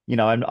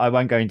 I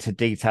won't go into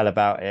detail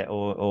about it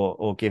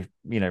or give,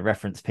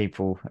 reference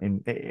people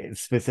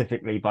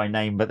specifically by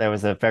name, but there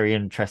was a very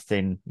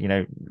interesting,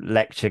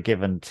 lecture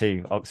given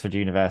to Oxford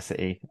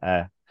University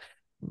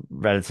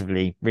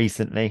relatively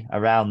recently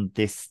around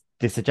this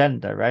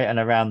agenda, right? And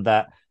around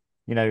that,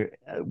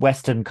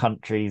 Western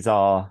countries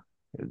are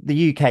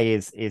the UK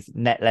is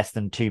net less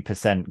than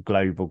 2%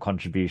 global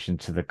contribution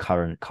to the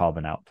current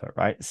carbon output,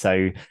 right?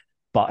 So,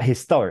 but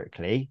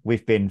historically,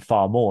 we've been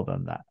far more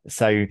than that.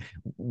 So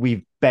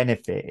we've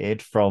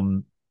benefited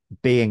from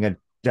being a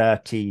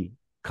dirty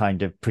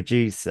kind of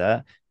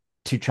producer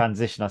to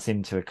transition us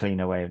into a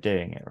cleaner way of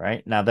doing it,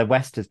 right? Now, the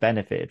West has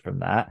benefited from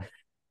that.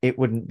 It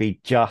wouldn't be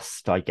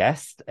just, I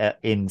guess,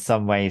 in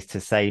some ways to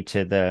say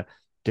to the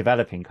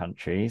developing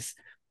countries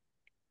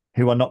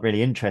who are not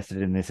really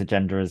interested in this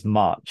agenda as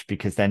much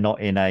because they're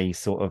not in a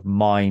sort of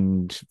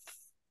mind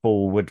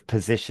forward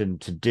position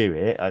to do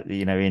it,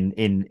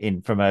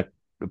 in from a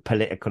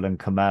political and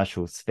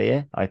commercial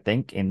sphere, I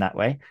think, in that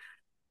way.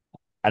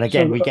 And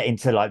again, So we get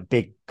into like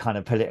big kind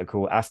of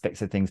political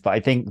aspects of things, but I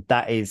think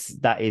that is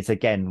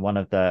again one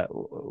of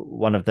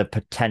the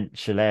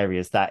potential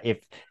areas that, if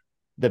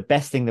the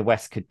best thing the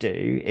West could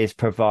do is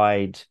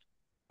provide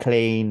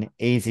clean,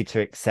 easy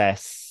to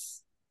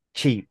access,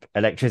 cheap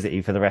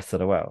electricity for the rest of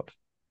the world.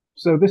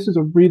 So this is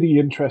a really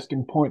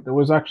interesting point that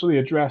was actually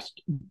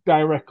addressed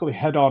directly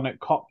head on at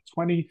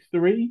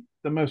COP23,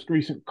 the most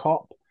recent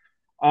COP.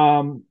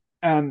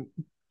 And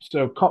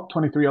so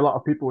COP23, a lot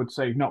of people would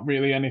say not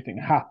really anything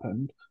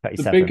happened. The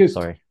 37, biggest,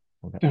 sorry.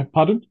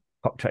 pardon?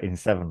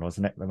 COP27,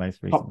 wasn't it? The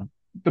most recent COP, one.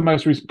 the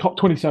most recent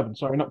COP27,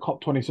 sorry, not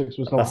COP26 was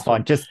the That's last fine.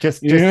 one. Just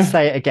Yeah.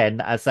 say it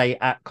again. I say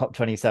at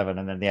COP27,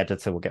 and then the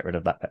editor will get rid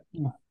of that bit.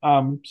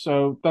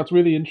 So that's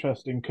really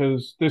interesting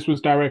because this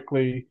was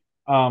directly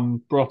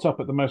brought up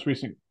at the most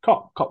recent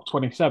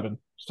COP27.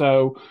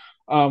 So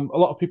a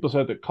lot of people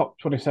said that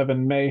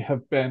COP27 may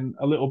have been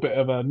a little bit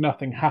of a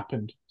nothing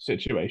happened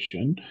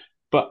situation,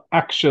 but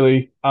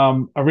actually,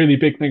 a really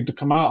big thing to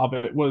come out of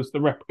it was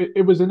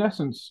it was in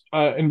essence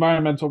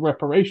environmental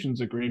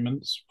reparations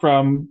agreements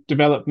from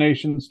developed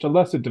nations to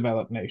lesser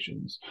developed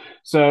nations.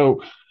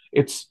 So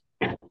it's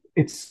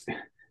it's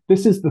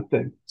this is the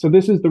thing. So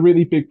this is the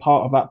really big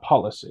part of that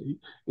policy,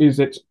 is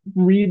it's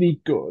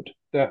really good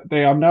that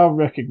they are now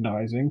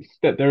recognizing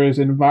that there is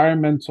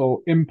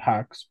environmental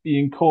impacts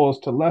being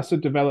caused to lesser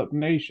developed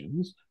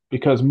nations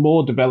because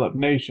more developed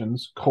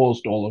nations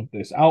caused all of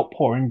this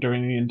outpouring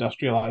during the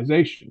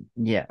industrialization.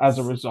 As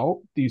a Yes.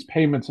 result, these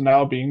payments are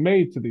now being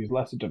made to these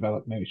lesser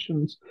developed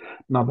nations.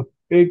 Now, the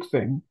big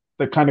thing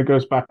that kind of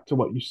goes back to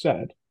what you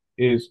said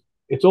is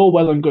it's all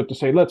well and good to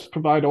say let's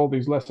provide all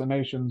these lesser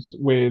nations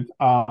with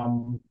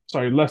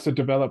lesser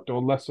developed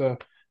or lesser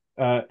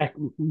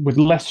with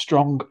less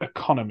strong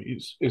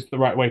economies is the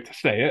right way to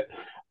say it.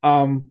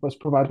 Let's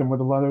provide them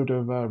with a load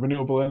of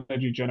renewable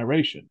energy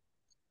generation.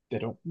 They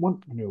don't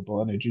want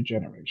renewable energy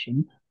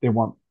generation. They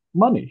want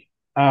money.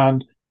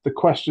 And the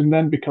question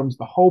then becomes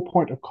the whole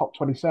point of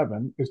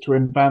COP27 is to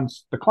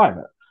advance the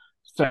climate.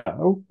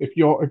 So if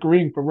you're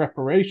agreeing for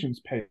reparations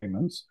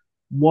payments,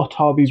 what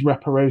are these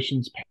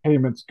reparations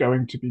payments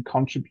going to be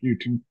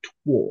contributing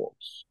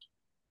towards?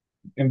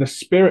 In the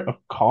spirit of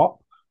COP,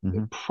 Hmm.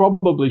 it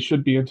probably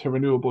should be into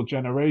renewable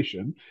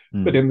generation,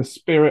 but Mm. in the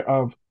spirit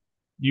of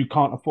you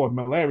can't afford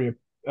malaria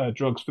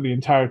drugs for the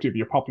entirety of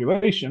your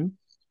population,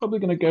 it's probably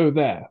going to go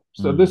there.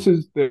 So Mm. this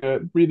is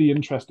the really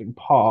interesting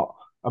part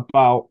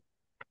about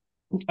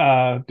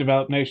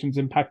developed nations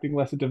impacting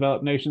lesser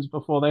developed nations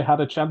before they had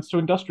a chance to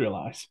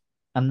industrialize.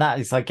 And that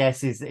is, I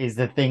guess, is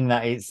the thing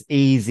that it's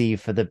easy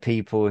for the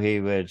people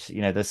who would,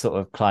 the sort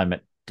of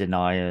climate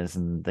deniers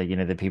and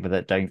the people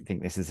that don't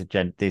think this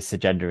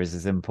agenda is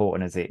as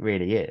important as it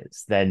really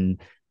is. Then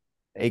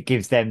it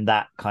gives them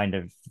that kind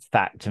of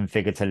fact and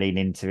figure to lean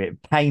into. It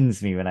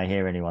pains me when I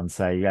hear anyone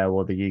say, "Yeah,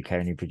 well, the UK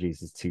only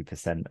produces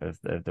 2% of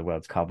the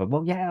world's carbon."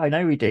 Well, yeah, I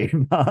know we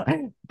do,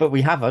 but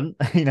we haven't.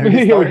 Yeah,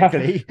 we have.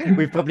 Historically,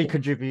 we've probably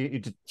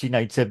contributed,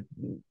 to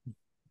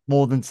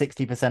more than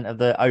 60% of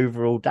the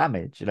overall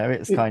damage.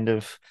 It's kind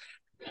of,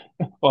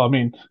 Well, I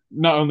mean,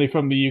 not only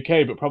from the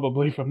UK, but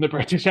probably from the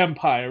British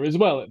Empire as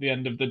well at the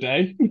end of the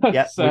day.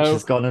 yeah, which So,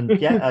 has gone and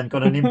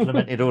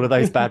implemented all of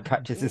those bad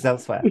practices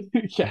elsewhere.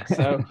 yeah,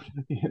 so,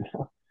 you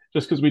know,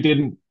 just because we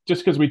did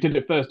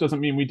it first doesn't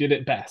mean we did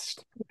it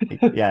best.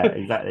 Yeah,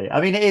 exactly. I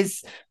mean,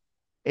 it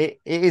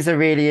is a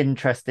really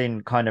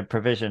interesting kind of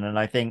provision, and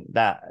I think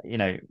that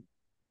the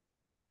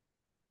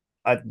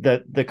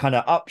kind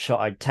of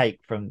upshot I'd take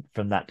from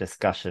that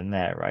discussion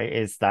there, right,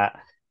 is that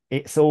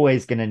it's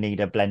always going to need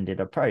a blended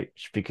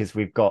approach because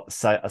we've got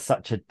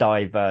such a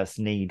diverse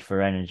need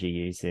for energy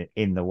use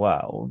in the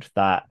world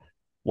that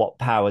what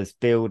powers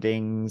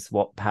buildings,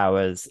 what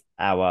powers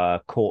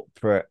our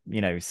corporate,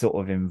 sort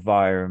of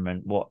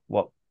environment, what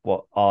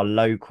our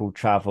local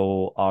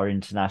travel, our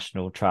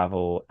international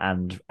travel,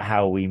 and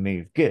how we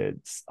move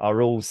goods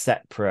are all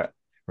separate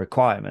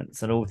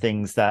requirements and all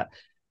things that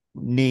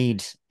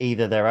need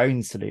either their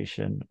own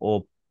solution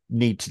or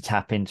need to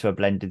tap into a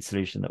blended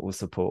solution that will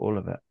support all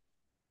of it.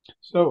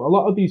 So a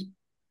lot of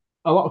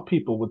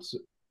people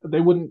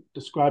they wouldn't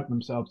describe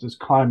themselves as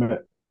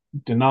climate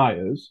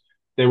deniers.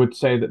 They would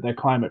say that they're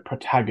climate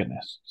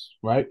protagonists,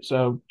 right?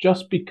 So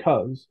just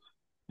because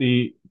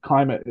the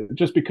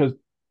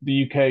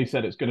UK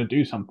said it's going to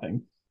do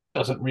something,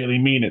 doesn't really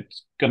mean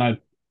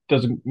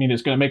doesn't mean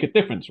it's going to make a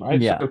difference,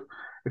 right? So Yeah.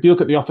 if you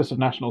look at the Office of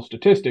National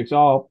Statistics,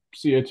 our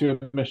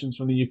CO2 emissions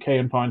from the UK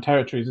and foreign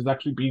territories has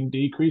actually been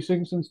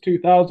decreasing since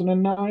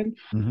 2009.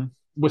 Mm-hmm.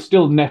 We're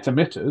still net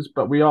emitters,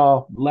 but we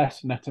are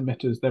less net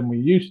emitters than we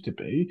used to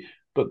be.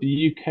 But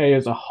the UK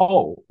as a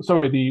whole,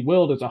 sorry, the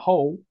world as a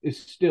whole is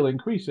still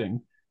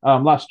increasing.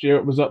 Last year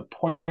it was up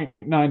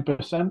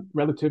 0.9%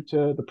 relative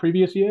to the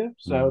previous year.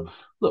 So Mm.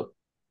 look,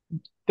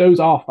 those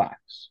are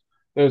facts.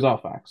 Those are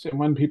facts. And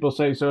when people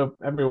say, so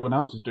everyone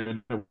else is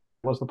doing it,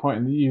 what's the point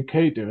in the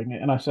UK doing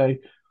it? And I say,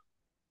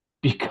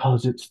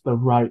 because it's the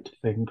right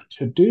thing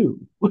to do.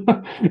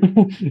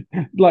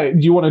 Like, do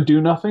you want to do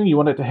nothing? You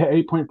want it to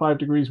hit 8.5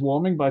 degrees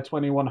warming by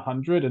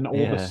 2100 and all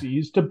the Yeah.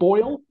 seas to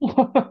boil?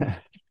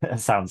 That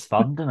sounds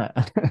fun, doesn't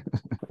it?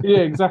 Yeah,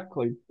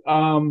 exactly.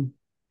 And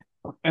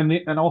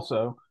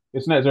also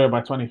it's net zero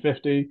by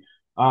 2050.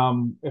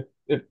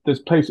 If there's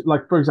places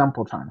like, for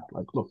example, China,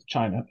 like look,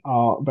 China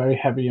are very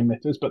heavy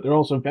emitters, but they're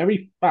also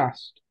very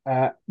fast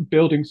at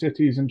building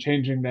cities and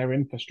changing their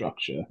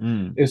infrastructure.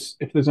 Mm. Is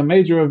if there's a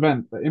major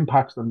event that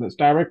impacts them that's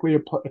directly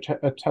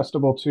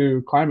attestable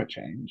to climate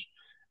change,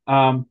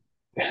 um,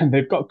 and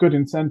they've got good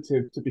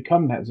incentive to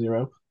become net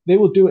zero, they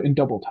will do it in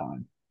double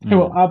time. They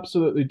will Mm.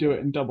 absolutely do it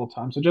in double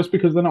time. So just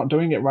because they're not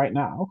doing it right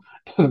now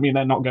doesn't mean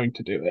they're not going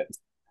to do it.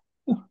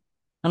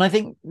 And I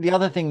think the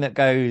other thing that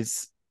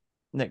goes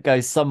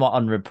somewhat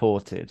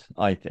unreported,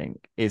 I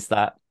think, is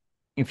that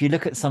if you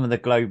look at some of the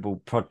global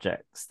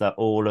projects that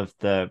all of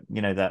the,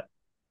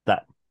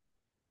 that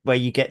where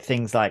you get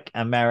things like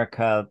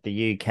America,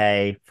 the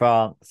UK,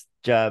 France,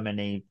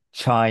 Germany,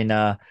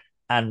 China,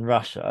 and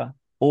Russia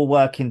all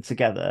working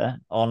together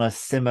on a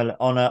similar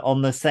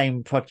on the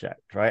same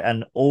project, right?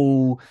 And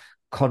all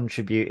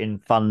contributing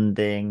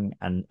funding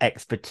and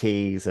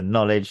expertise and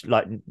knowledge.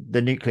 Like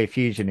the nuclear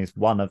fusion is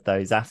one of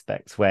those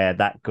aspects where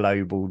that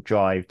global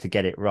drive to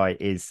get it right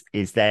is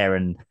there.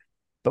 And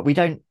but we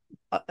don't,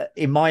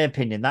 in my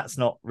opinion, that's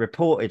not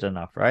reported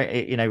enough,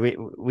 right?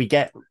 We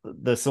get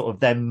the sort of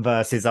them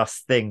versus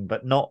us thing,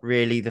 but not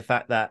really the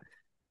fact that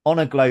on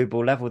a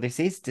global level this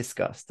is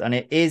discussed and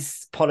it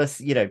is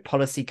policy.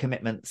 Policy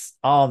commitments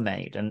are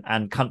made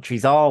and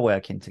countries are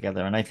working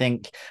together. And I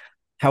think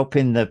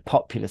helping the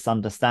populace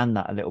understand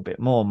that a little bit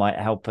more might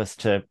help us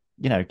to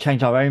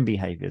change our own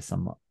behaviors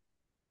somewhat.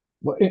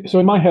 So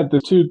in my head,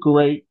 there's two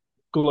great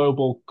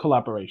global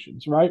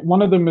collaborations, right?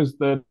 One of them is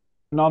the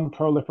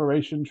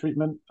non-proliferation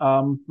treatment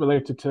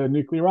related to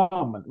nuclear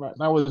armament, right?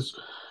 That was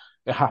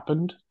It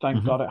happened. Thank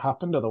Hmm. God it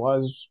happened.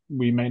 Otherwise,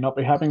 we may not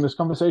be having this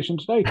conversation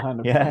today, kind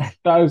of thing. Yeah.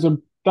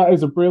 That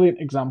is a brilliant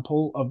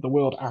example of the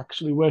world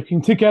actually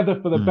working together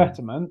for the Mm.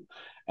 betterment.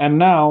 And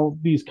now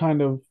these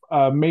kind of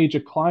major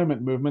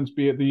climate movements,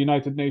 be it the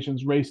United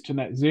Nations race to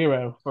net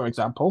zero, for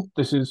example,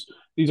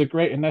 these are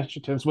great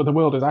initiatives where the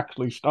world is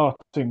actually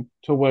starting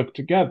to work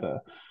together.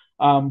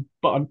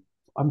 But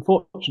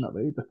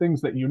unfortunately, the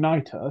things that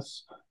unite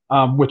us,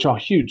 which are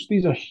huge.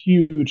 These are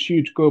huge,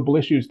 huge global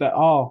issues that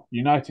are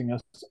uniting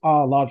us,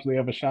 are largely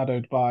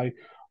overshadowed by,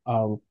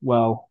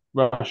 well,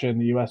 Russia and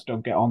the US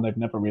don't get on. They've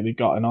never really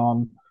gotten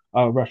on.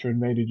 Russia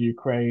invaded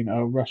Ukraine.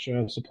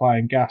 Russia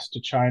supplying gas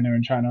to China,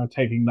 and China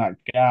taking that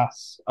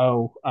gas.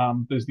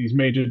 There's these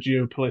major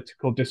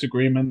geopolitical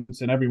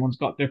disagreements, and everyone's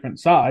got different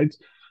sides.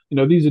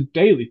 These are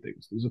daily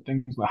things. These are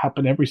things that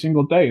happen every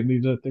single day, and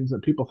these are things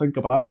that people think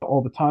about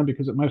all the time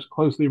because it most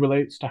closely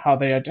relates to how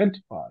they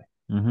identify.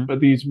 Hmm. But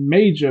these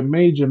major,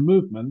 major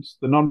movements,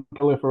 the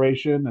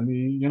non-proliferation and the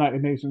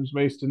United Nations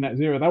race to net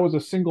zero, that was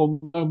a single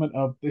moment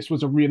of this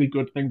was a really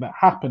good thing that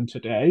happened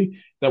today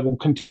that will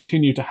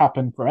continue to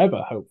happen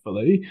forever,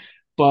 hopefully.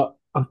 But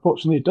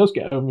unfortunately, it does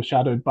get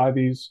overshadowed by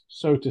these,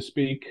 so to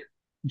speak,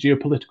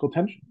 geopolitical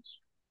tensions.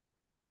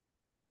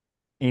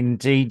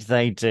 Indeed,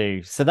 they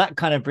do. So that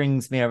kind of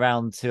brings me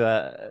around to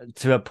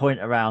a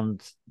point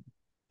around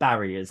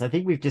barriers. I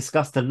think we've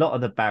discussed a lot of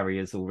the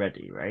barriers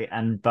already, right?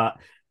 But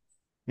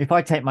if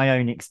I take my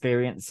own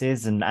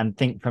experiences and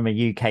think from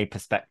a UK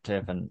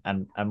perspective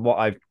and what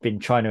I've been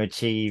trying to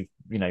achieve,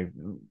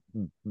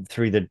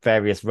 through the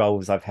various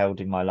roles I've held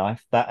in my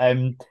life, that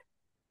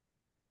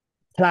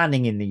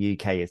planning in the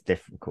UK is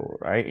difficult,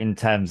 right? In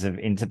terms of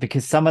into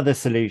because some of the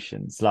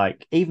solutions,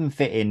 like even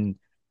fitting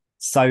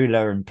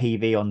solar and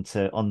PV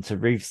onto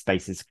roof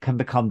spaces, can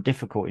become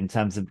difficult in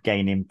terms of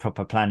gaining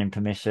proper planning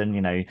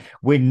permission.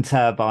 Wind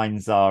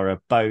turbines are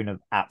a bone of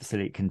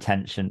absolute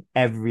contention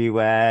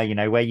everywhere.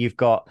 Where you've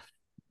got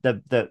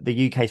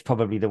the UK is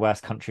probably the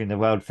worst country in the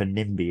world for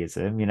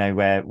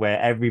NIMBYism, where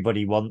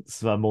everybody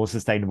wants a more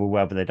sustainable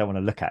world, but they don't want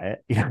to look at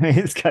it.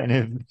 It's kind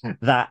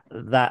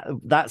of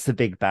that's a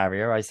big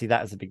barrier. I see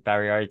that as a big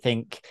barrier. I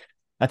think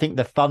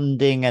the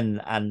funding and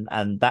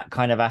that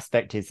kind of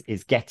aspect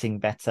is getting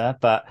better,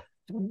 but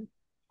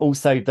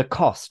also the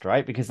cost,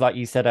 right? Because like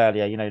you said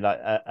earlier, like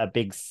a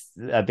big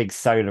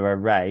solar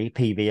array,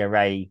 PV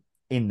array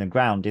in the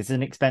ground is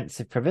an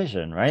expensive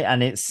provision,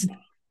 right?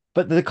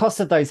 But the cost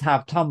of those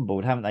have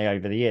tumbled, haven't they,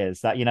 over the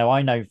years? That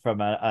I know from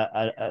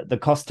the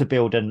cost to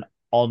build an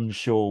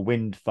onshore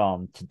wind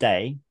farm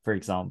today, for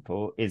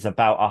example, is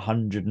about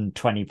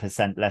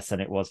 120% less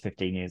than it was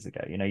 15 years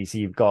ago. So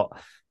you've got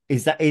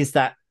is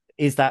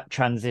that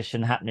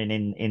transition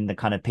happening in the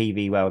kind of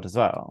PV world as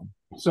well?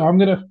 So I'm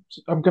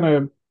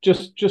gonna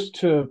just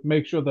to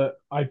make sure that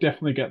I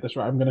definitely get this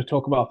right. I'm gonna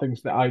talk about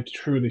things that I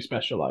truly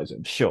specialize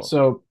in. Sure.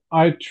 So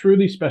I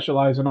truly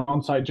specialize in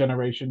on-site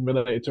generation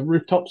related to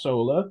rooftop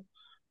solar,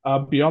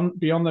 beyond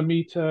the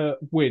meter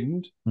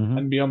wind, Hmm.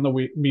 and beyond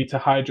the meter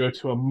hydro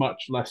to a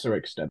much lesser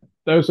extent.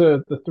 Those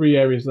are the three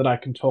areas that I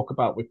can talk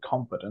about with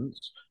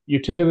confidence.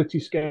 Utility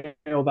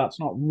scale, that's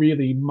not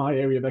really my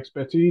area of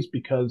expertise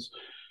because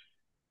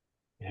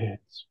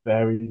it's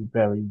very,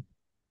 very,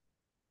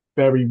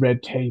 very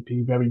red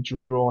tapey, very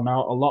drawn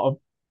out. A lot of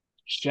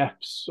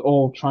chefs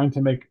all trying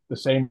to make the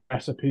same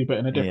recipe but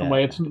in a different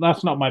way. Yeah.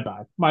 That's not my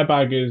bag. My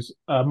bag is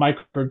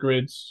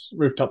microgrids,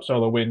 rooftop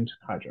solar, wind,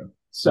 hydro. Hmm.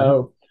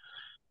 So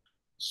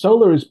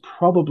solar is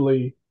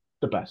probably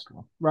the best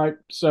one, right?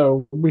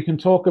 So we can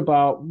talk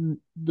about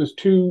there's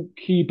two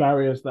key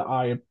barriers that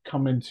I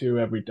come into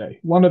every day.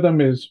 One of them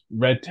is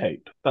red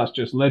tape. That's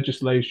just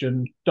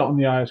legislation, dotting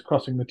the I's,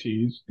 crossing the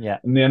T's. Yeah.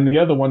 And then the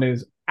other one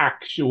is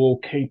actual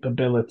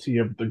capability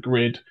of the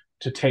grid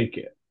to take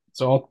it.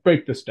 So I'll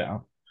break this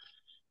down.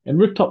 In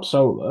rooftop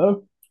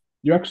solar,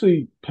 you're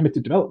actually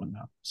permitted development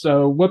now.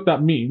 So what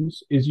that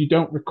means is you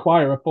don't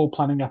require a full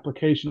planning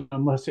application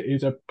unless it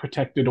is a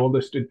protected or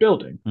listed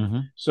building, Hmm.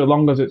 so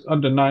long as it's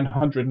under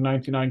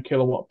 999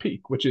 kilowatt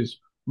peak, which is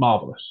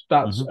marvelous.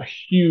 That's Hmm. a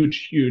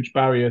huge, huge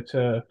barrier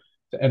to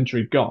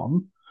entry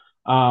gone,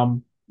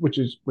 which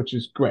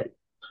is great.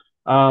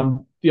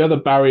 The other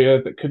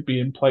barrier that could be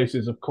in place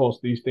is, of course,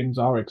 these things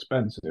are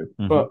expensive.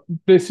 Hmm. But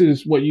this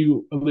is what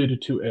you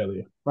alluded to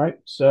earlier, right?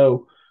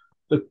 So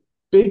the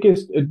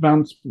biggest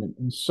advancement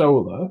in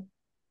solar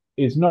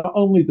is not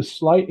only the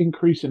slight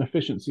increase in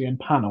efficiency in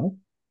panel,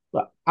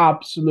 but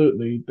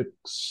absolutely the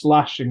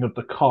slashing of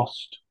the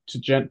cost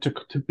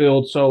to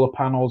build solar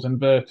panels,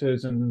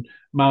 inverters, and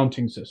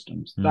mounting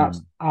systems. That's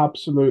Mm.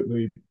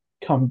 absolutely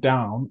come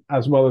down,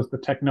 as well as the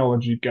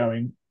technology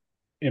going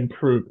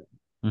improving.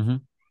 Hmm.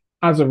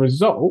 As a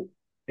result,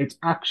 it's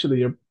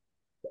actually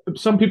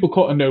some people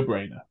call it a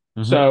no-brainer.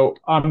 Hmm. So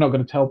I'm not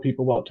going to tell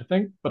people what to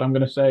think, but I'm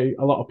going to say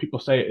a lot of people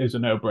say it is a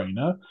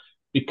no-brainer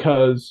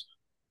because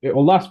it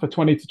will last for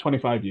 20 to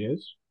 25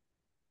 years.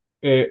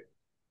 It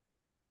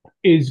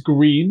is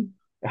green.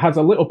 It has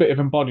a little bit of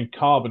embodied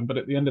carbon, but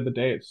at the end of the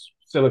day, it's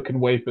silicon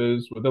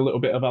wafers with a little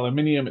bit of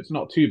aluminium. It's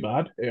not too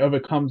bad. It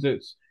overcomes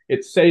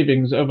its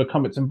savings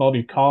overcome its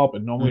embodied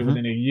carbon normally Hmm.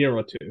 within a year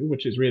or two,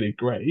 which is really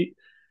great.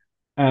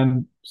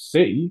 And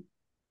C,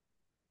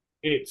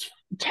 it's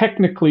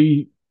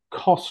technically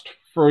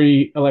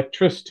cost-free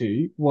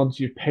electricity once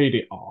you've paid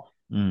it off.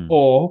 Mm.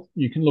 Or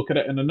you can look at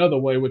it in another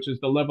way, which is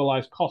the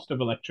levelized cost of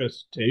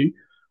electricity,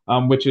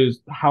 which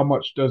is how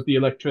much does the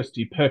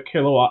electricity per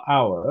kilowatt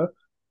hour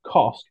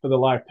cost for the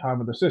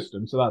lifetime of the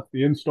system. So that's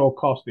the install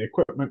cost, the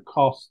equipment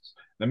costs,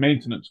 the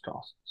maintenance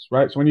costs,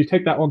 right? So when you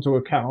take that onto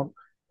account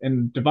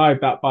and divide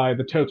that by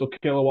the total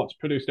kilowatts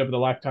produced over the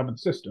lifetime of the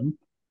system,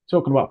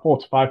 talking about 4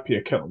 to 5p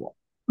a kilowatt.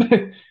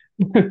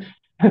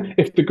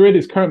 If the grid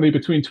is currently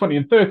between 20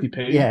 and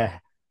 30p, Yeah.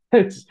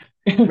 it's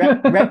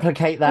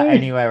Replicate that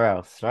anywhere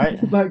else, right?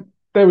 like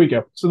there we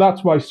go. So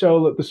that's why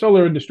the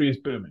solar industry is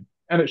booming.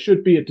 And it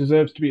should be, it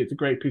deserves to be, it's a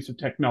great piece of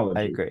I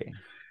technology. agree.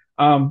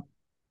 Um,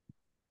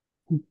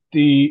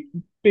 the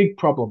big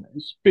problem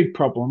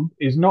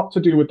is not to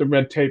do with the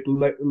red tape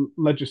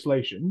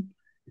legislation.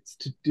 It's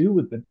to do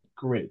with the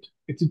grid.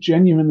 It's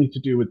genuinely to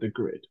do with the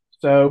grid.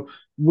 So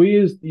we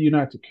as the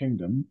United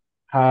Kingdom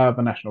have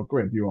a national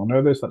grid. You all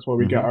know this. That's where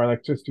we get Hmm. our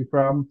electricity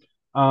from.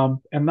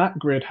 And that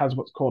grid has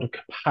what's called a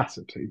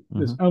capacity.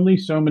 There's Hmm. only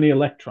so many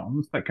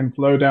electrons that can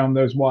flow down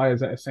those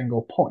wires at a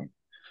single point.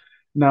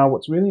 Now,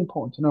 what's really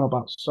important to know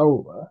about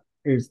solar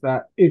is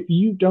that if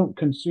you don't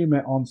consume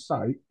it on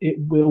site, it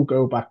will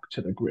go back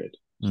to the grid.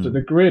 So Mm.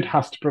 the grid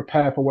has to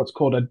prepare for what's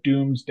called a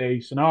doomsday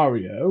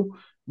scenario,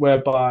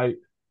 whereby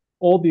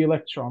all the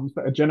electrons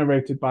that are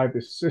generated by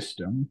this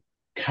system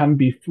can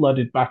be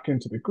flooded back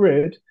into the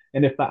grid.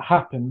 And if that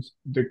happens,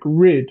 the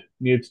grid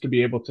needs to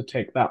be able to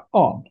take that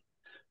on.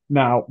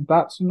 Now,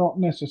 that's not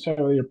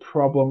necessarily a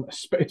problem.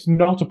 It's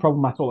not a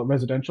problem at all at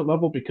residential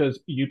level because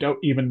you don't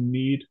even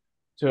need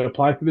to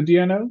apply for the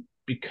DNO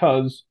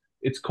because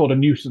it's called a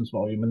nuisance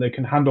volume and they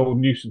can handle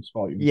nuisance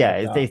volumes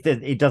Yeah, like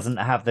that. it doesn't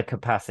have the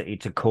capacity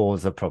to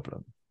cause a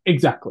problem.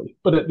 Exactly.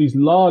 But at these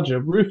larger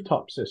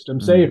rooftop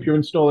systems, say if Mm. you're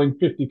installing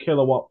 50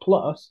 kilowatt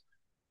plus,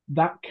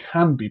 that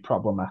can be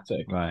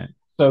problematic. Right.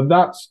 So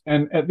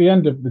and at the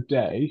end of the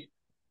day,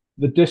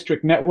 the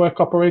district network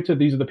operator,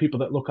 these are the people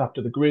that look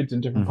after the grids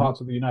in different Hmm.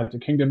 parts of the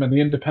United Kingdom, and the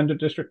independent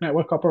district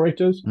network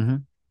operators, Hmm.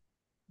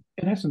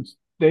 in essence,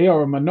 they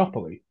are a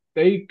monopoly.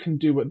 They can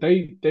do what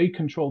they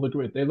control the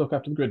grid. They look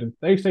after the grid. And if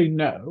they say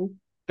no,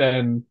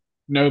 then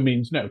no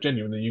means no.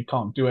 Genuinely, you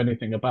can't do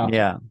anything about it.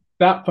 Yeah,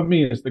 That for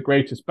me is the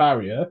greatest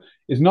barrier,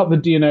 is not the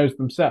DNOs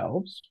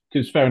themselves,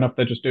 because fair enough,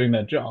 they're just doing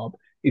their job,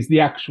 is the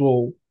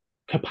actual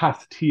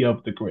capacity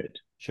of the grid.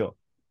 sure.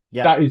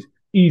 Yeah, That is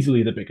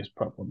easily the biggest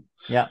problem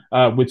yeah.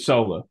 with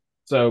solar.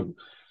 So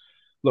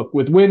look,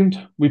 with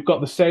wind, we've got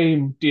the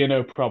same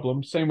DNO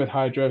problems, same with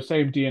hydro,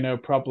 same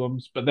DNO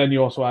problems, but then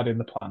you also add in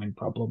the planning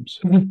problems.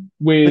 But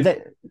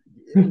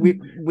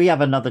with we have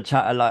another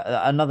chat, like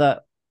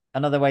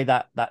another way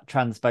that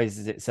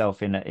transposes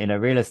itself in a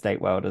real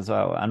estate world as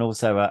well, and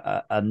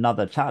also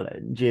another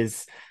challenge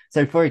is,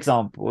 so for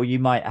example, you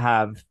might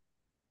have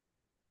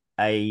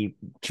a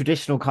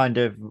traditional kind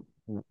of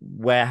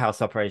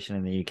warehouse operation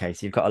in the UK.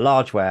 So you've got a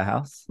large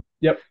warehouse,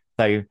 Yep,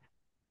 so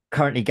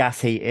currently gas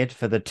heated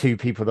for the two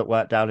people that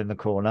work down in the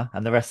corner,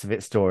 and the rest of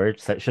it storage.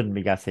 So it shouldn't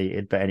be gas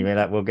heated, but anyway,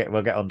 that we'll get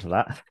onto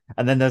that.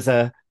 And then there's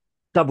a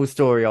double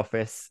story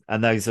office,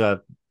 and those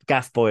are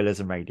gas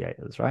boilers and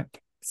radiators, right?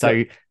 So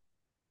yep,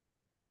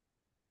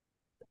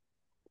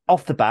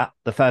 off the bat,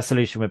 the first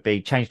solution would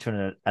be change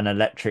to an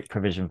electric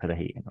provision for the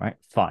heating, right?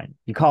 Fine.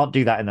 You can't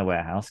do that in the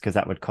warehouse because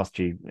that would cost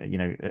you,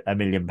 £1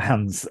 million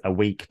a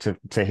week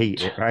to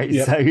heat it, right?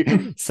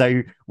 yep.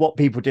 So what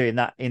people do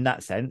in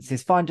that sense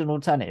is find an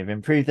alternative,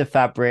 improve the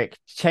fabric,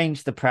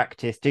 change the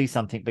practice, do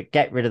something, but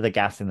get rid of the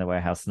gas in the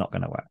warehouse. It's not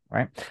going to work,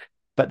 right?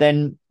 But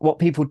then what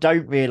people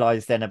don't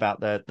realize then about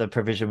the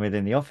provision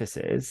within the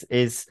offices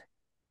is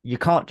you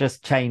can't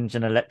just change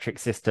an electric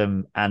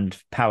system and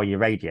power your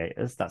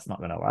radiators. That's not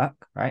going to work,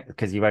 right?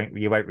 Because you won't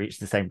reach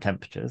the same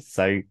temperatures.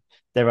 So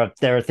there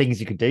are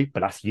things you can do, but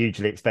that's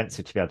hugely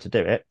expensive to be able to do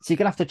it. So you're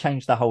gonna have to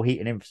change the whole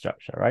heating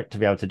infrastructure, right, to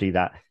be able to do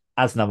that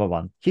as number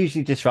one.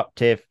 Hugely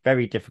disruptive,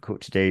 very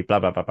difficult to do. Blah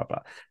blah blah blah blah.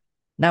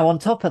 Now on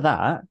top of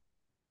that,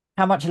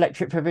 how much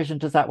electric provision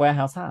does that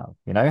warehouse have?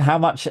 How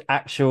much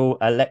actual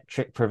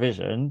electricity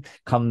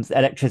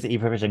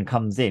provision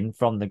comes in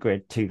from the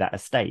grid to that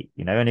estate?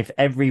 And if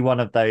every one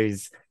of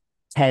those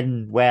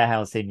 10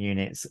 warehousing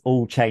units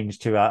all change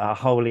to a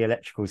wholly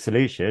electrical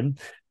solution,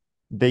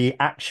 the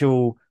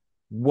actual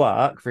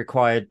work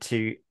required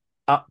to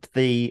up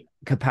the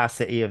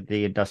capacity of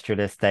the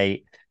industrial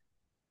estate,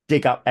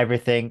 dig up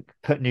everything,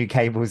 put new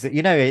cables.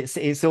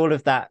 It's all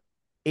of that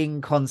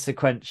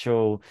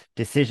inconsequential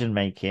decision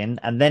making,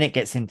 and then it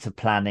gets into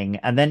planning,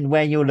 and then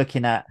where you're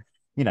looking at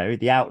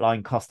the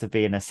outline cost of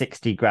being a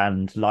 60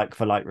 grand like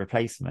for like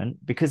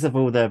replacement, because of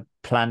all the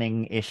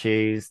planning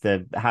issues,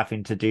 the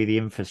having to do the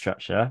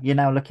infrastructure, you're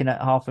now looking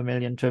at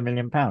 £500,000 to £1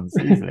 million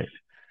easily.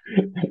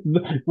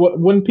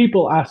 When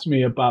people ask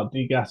me about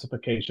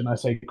degasification, I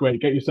say, great,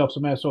 get yourself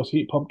some air source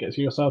heat pump, get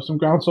yourself some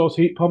ground source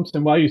heat pumps,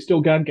 and while you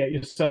still can, get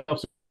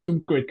yourself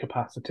grid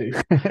capacity.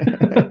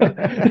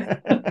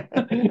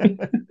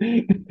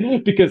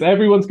 Because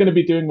everyone's going to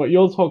be doing what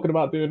you're talking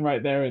about doing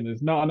right there, and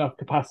there's not enough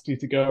capacity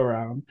to go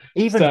around.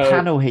 Even So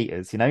panel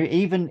heaters,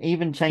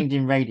 even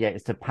changing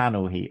radiators to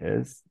panel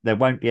heaters, there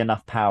won't be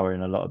enough power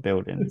in a lot of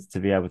buildings to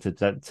be able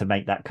to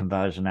make that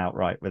conversion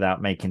outright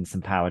without making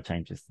some power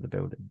changes to the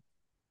building.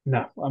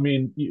 no, I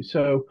mean,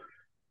 so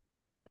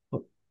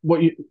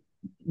what you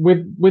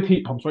with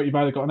heat pumps, right? You've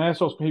either got an air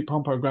source heat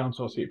pump or a ground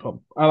source heat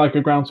pump. I like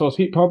a ground source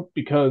heat pump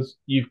because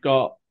you've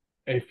got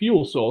a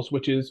fuel source,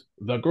 which is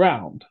the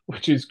ground,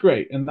 which is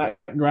great, and that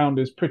ground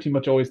is pretty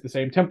much always the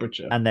same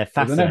temperature. And they're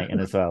With an air, fascinating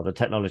as well. The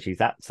technology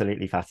is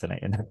absolutely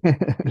fascinating.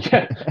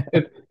 yeah.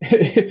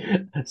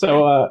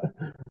 So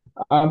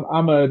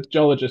I'm a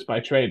geologist by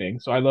training,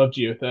 so I love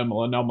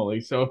geothermal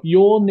anomalies. So if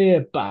you're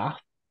near Bath,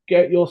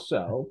 get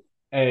yourself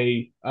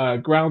a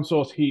ground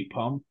source heat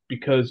pump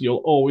because you'll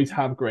always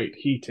have great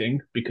heating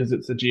because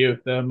it's a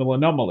geothermal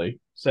anomaly.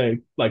 Say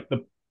like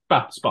the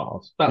bath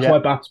spas. That's Yeah, why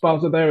bath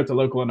spas are there. It's a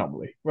local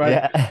anomaly,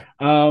 right? yeah.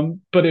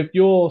 But if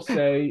you're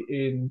say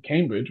in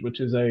Cambridge, which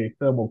is a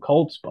thermal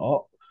cold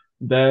spot,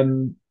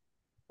 then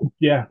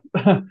yeah,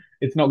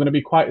 it's not going to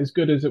be quite as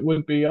good as it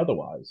would be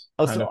otherwise,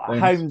 kind Also, of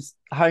things.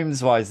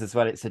 homes wise as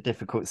well, it's a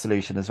difficult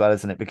solution as well,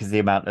 isn't it? Because the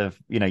amount of,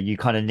 you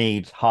kind of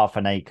need half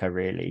an acre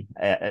really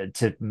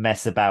to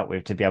mess about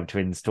with to be able to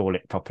install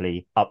it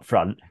properly up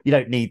front. You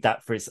don't need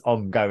that for its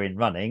ongoing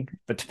running,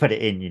 but to put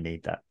it in, you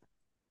need that.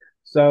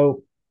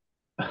 So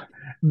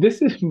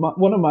this is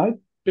one of my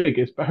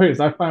biggest barriers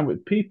I find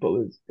with people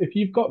is if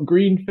you've got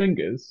green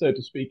fingers, so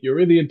to speak, you're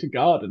really into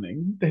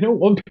gardening. They don't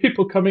want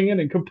people coming in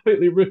and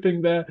completely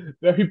ripping their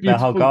very The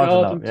whole beautiful garden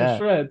up, garden to yeah.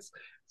 shreds.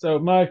 So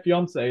my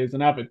fiance is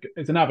an avid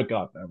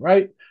gardener,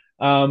 right?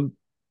 Um,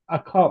 I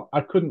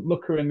couldn't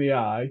look her in the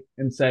eye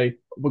and say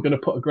we're going to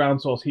put a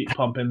ground source heat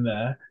pump in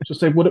there. She'll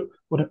say, but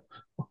we've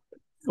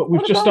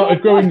What just about started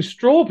that growing one?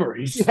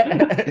 strawberries.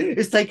 Yeah,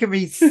 it's taken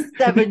me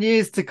 7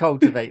 years to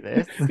cultivate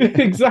this.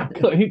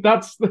 Exactly.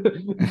 That's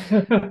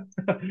the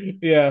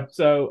yeah.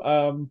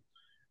 So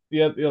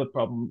the other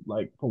problem,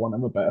 like for want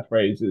of a better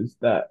phrase, is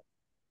that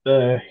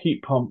the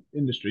heat pump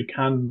industry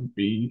can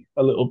be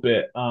a little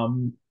bit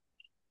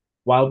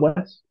Wild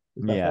West.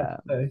 Is that fair to Yeah,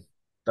 say?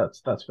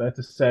 That's fair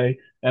to say.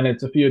 And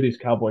it's a few of these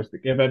cowboys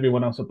that give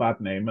everyone else a bad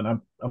name. And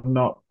I'm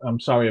not. I'm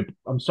sorry.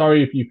 I'm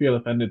sorry if you feel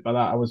offended by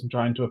that. I wasn't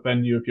trying to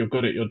offend you. If you're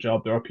good at your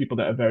job, there are people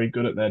that are very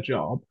good at their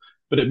job.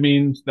 But it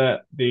means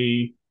that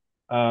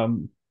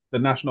um the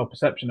national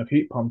perception of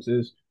heat pumps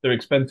is they're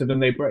expensive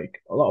and they break.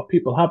 A lot of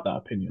people have that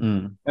opinion,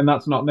 mm, and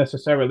that's not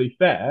necessarily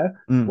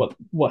fair. mm.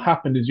 What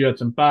happened is you had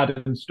some bad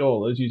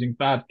installers using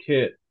bad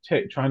kit,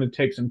 trying to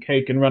take some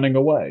cake and running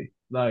away.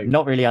 Like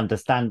Not really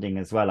understanding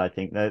as well. I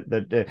think that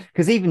the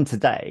because even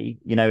today,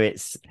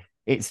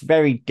 it's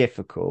very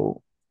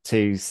difficult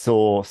to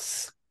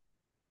source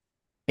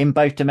in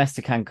both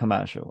domestic and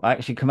commercial.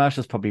 Actually,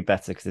 commercial is probably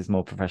better because there's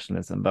more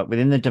professionalism, but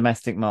within the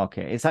domestic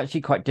market, it's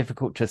actually quite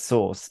difficult to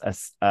source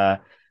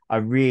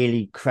a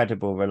really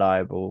credible,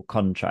 reliable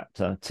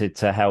contractor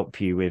to help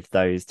you with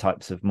those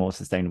types of more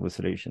sustainable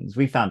solutions.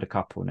 We found a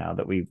couple now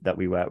that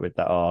we work with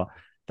that are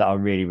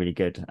really really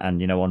good,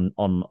 and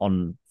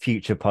on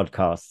future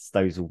podcasts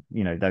those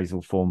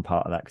will form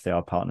part of that because they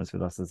are partners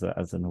with us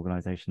as an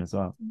organization as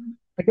well.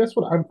 I guess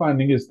what I'm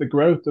finding is the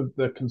growth of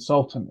the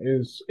consultant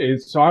is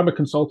so I'm a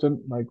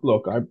consultant. Like,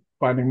 look, I'm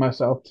finding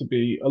myself to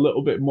be a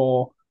little bit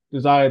more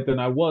desired than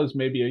I was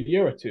maybe a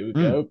year or two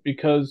Mm, ago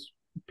because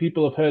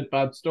people have heard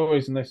bad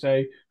stories and they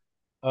say,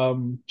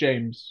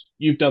 James,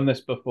 you've done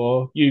this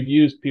before, you've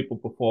used people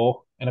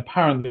before, and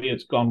apparently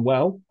it's gone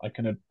well. I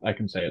can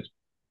say it's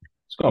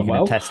you gone can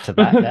well. attest to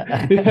that,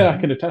 yeah. Yeah, I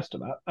can attest to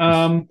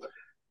that.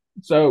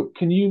 So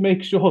can you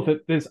make sure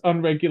that this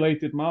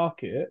unregulated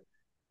market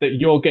that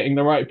you're getting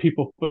the right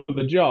people for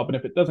the job? And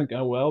if it doesn't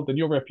go well, then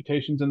your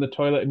reputation's in the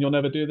toilet and you'll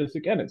never do this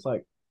again. It's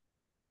like,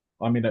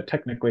 I mean, I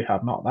technically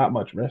have not that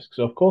much risk,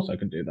 so of course I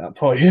can do that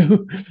for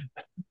you.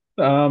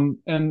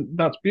 And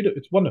that's beautiful.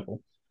 It's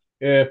wonderful.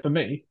 For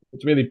me,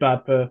 it's really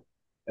bad for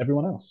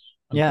everyone else,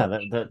 Yeah,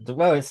 unfortunately.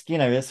 well,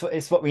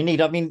 it's what we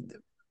need. I mean,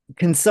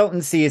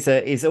 consultancy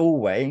is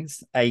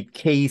always a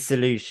key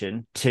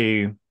solution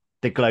to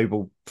the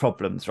global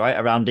problems, right?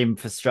 Around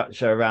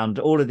infrastructure, around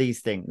all of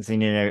these things.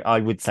 And I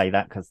would say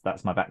that because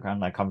that's my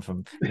background. I come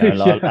from Yeah.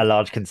 a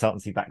large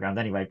consultancy background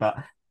anyway.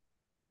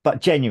 But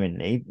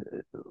genuinely,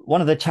 one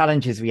of the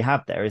challenges we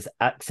have there is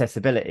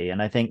accessibility, and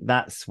I think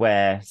that's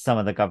where some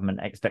of the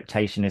government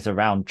expectation is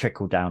around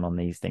trickle down on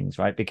these things,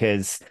 right?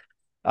 Because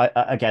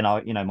again,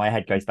 my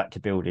head goes back to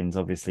buildings,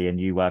 obviously, and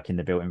you work in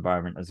the built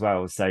environment as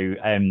well. So,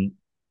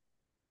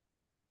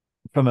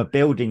 from a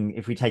building,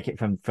 if we take it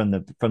from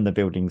the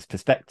building's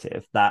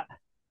perspective, that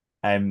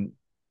um,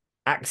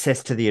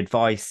 access to the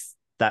advice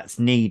that's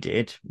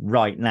needed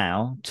right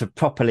now to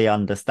properly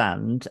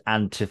understand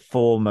and to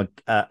form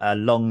a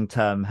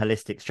long-term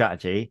holistic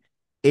strategy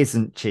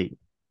isn't cheap.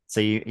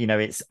 So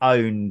it's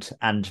owned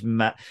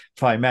and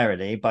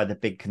primarily by the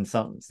big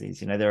consultancies.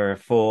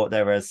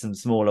 There are some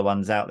smaller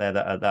ones out there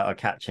that are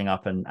catching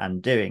up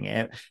and doing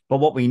it. But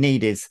what we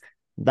need is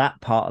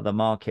that part of the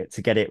market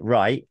to get it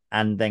right,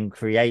 and then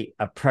create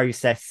a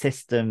process,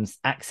 systems,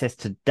 access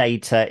to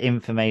data,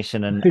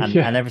 information, and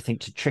Yeah. everything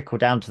to trickle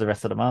down to the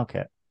rest of the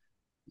market.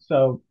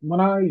 So when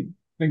I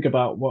think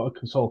about what a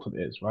consultant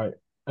is, right?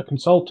 A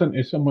consultant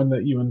is someone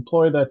that you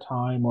employ their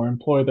time or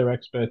employ their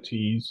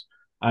expertise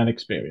and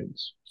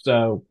experience.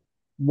 So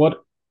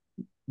what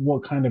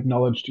what kind of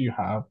knowledge do you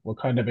have? What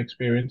kind of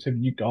experience have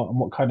you got? And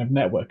what kind of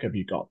network have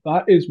you got?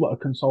 That is what a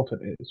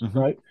consultant is, Mm-hmm.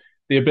 right?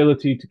 The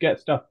ability to get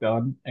stuff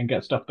done and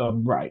get stuff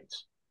done right.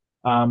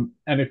 And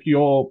if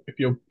you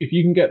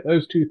can get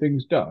those two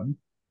things done,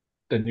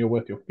 then you're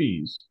worth your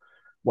fees.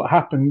 What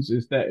happens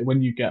is that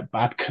when you get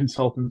bad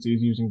consultancies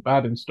using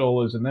bad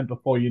installers, and then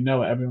before you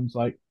know it, everyone's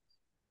like,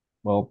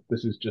 well,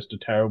 this is just a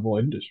terrible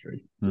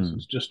industry. This Mm.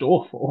 is just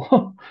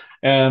awful.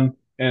 And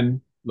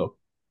look,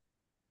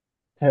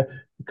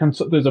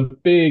 there's a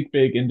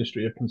big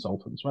industry of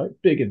consultants, right?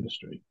 Big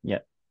industry. Yeah.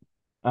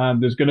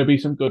 And there's going to be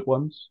some good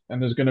ones, and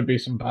there's going to be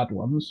some bad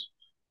ones.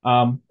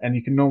 And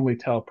you can normally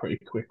tell pretty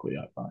quickly,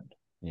 I find.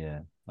 Yeah,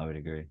 I would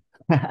agree.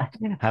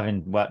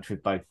 Having worked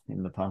with both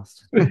in the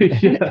past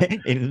Yeah.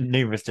 in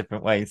numerous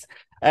different ways.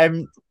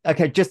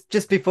 Okay,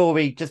 just before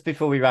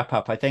we wrap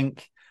up, I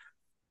think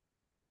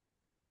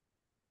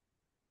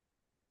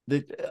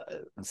the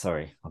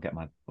sorry, I'll get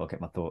my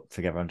thought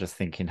together. I'm just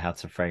thinking how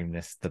to frame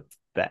this the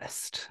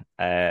best.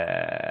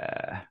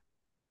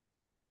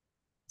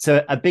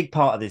 So a big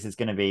part of this is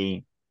going to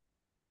be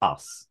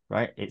us,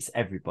 right? It's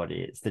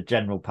everybody, it's the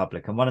general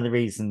public. And one of the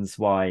reasons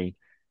why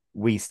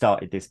we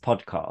started this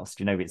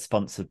podcast, it's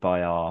sponsored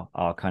by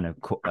our kind of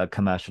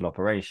commercial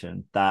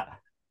operation, that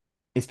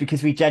it's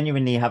because we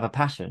genuinely have a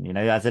passion.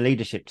 As a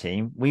leadership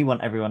team, we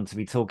want everyone to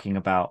be talking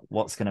about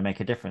what's going to make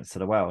a difference to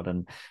the world.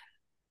 And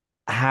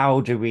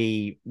how do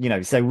we,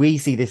 so we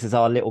see this as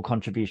our little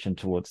contribution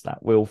towards that.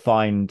 We'll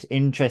find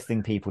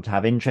interesting people to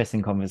have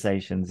interesting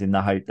conversations in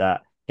the hope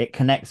that it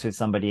connects with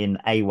somebody in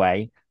a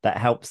way that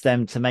helps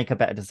them to make a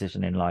better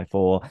decision in life,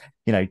 or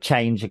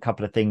change a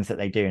couple of things that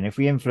they do. And if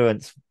we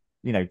influence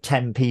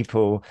 10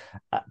 people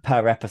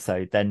per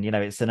episode, then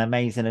it's an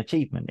amazing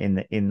achievement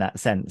in that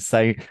sense.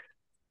 So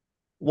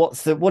what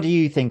do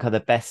you think are the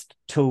best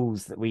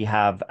tools that we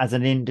have as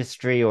an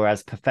industry or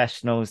as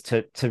professionals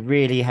to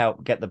really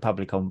help get the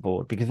public on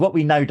board? Because what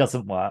we know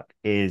doesn't work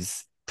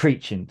is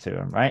preaching to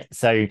them, right?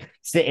 So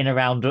sitting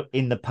around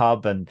in the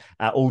pub and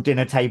at all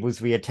dinner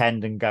tables we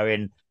attend and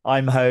going,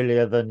 I'm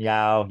holier than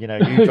Yao,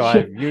 you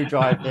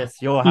drive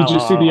this, you're You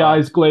just see the how.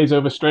 eyes glaze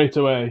over straight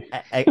away.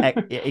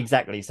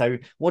 Exactly. So,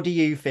 what do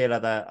you feel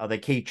are the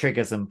key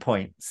triggers and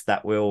points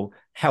that will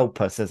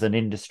help us as an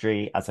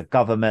industry, as a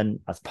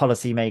government, as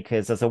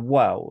policymakers, as a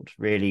world,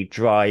 really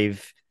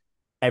drive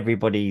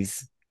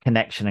everybody's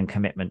connection and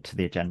commitment to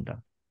the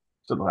agenda?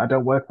 So look, I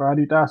don't work for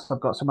Adidas.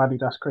 I've got some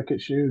Adidas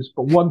cricket shoes.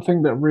 But one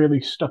thing that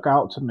really stuck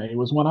out to me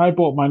was when I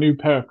bought my new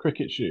pair of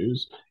cricket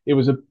shoes, it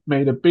was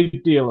made a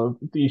big deal of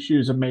these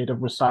shoes are made of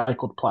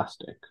recycled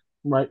plastic,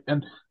 right?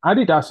 And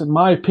Adidas, in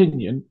my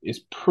opinion, is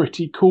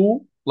pretty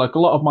cool. Like a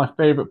lot of my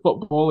favorite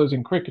footballers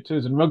and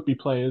cricketers and rugby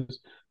players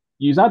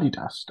use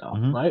Adidas stuff,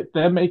 Mm-hmm. right?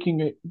 They're making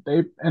it,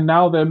 and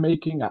now they're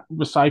making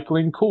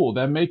recycling cool.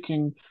 They're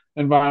making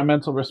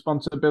environmental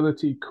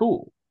responsibility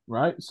cool,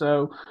 right?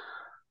 So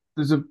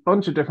there's a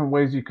bunch of different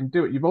ways you can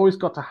do it. You've always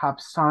got to have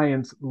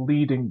science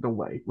leading the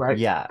way, right?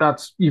 Yeah.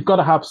 You've got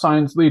to have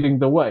science leading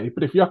the way.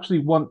 But if you actually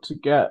want to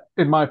get,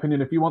 in my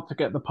opinion, if you want to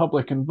get the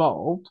public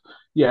involved,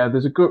 yeah,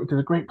 there's a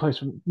great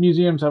place.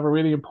 Museums have a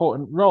really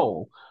important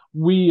role.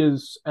 We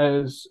as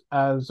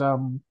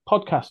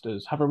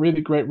podcasters have a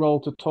really great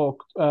role to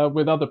talk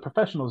with other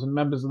professionals and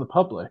members of the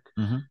public.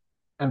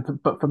 Mm-hmm.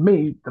 But for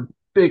me, the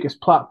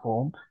biggest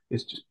platform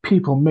is just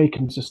people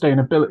making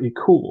sustainability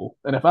cool.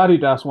 And if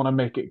Adidas want to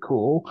make it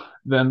cool,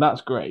 then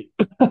that's great.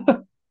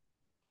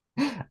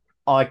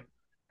 I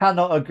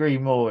cannot agree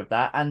more with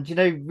that. And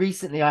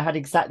recently I had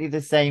exactly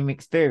the same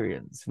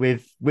experience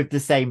with the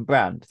same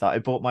brand. That I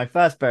bought my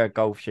first pair of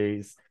golf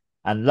shoes,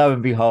 and lo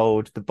and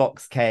behold, the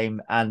box came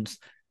and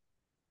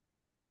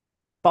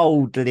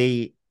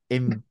boldly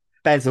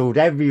embezzled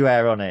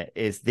everywhere on it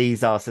is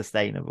these are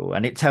sustainable,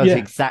 and it tells you Yeah,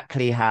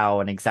 exactly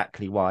how and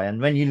exactly why.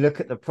 And when you look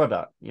at the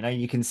product,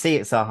 you can see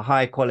it's a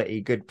high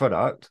quality good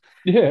product.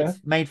 yeah. It's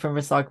made from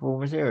recyclable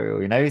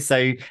material,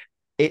 so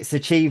it's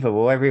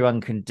achievable,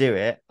 everyone can do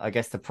it. I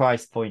guess the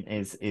price point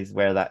is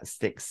where that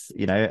sticks,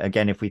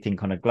 again, if we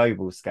think on a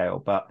global scale.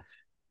 But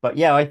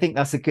yeah, I think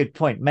that's a good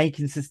point.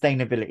 Making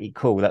sustainability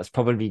cool, that's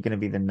probably going to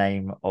be the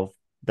name of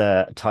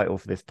the title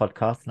for this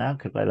podcast now,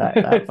 because I like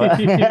that.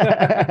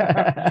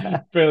 Yeah.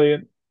 But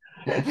Brilliant.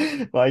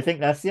 well, I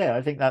think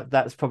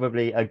that's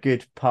probably a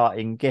good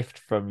parting gift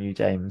from you,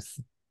 James.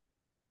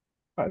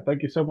 Right,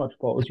 thank you so much,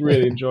 Paul. It was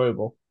really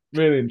enjoyable.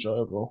 Really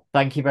enjoyable.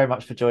 Thank you very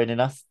much for joining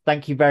us.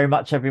 Thank you very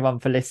much, everyone,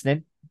 for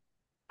listening.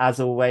 As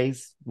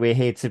always, we're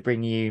here to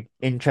bring you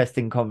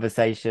interesting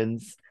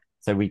conversations.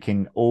 so we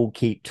can all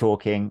keep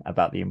talking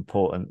about the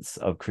importance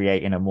of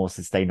creating a more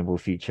sustainable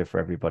future for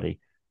everybody.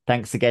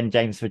 Thanks again,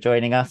 James, for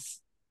joining us.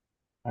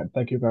 All right,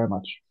 thank you very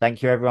much.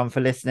 Thank you, everyone,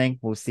 for listening.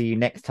 We'll see you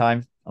next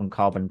time on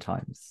Carbon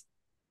Times.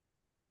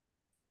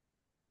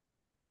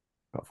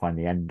 Got to find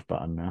the end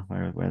button now.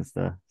 Where's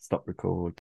the stop record?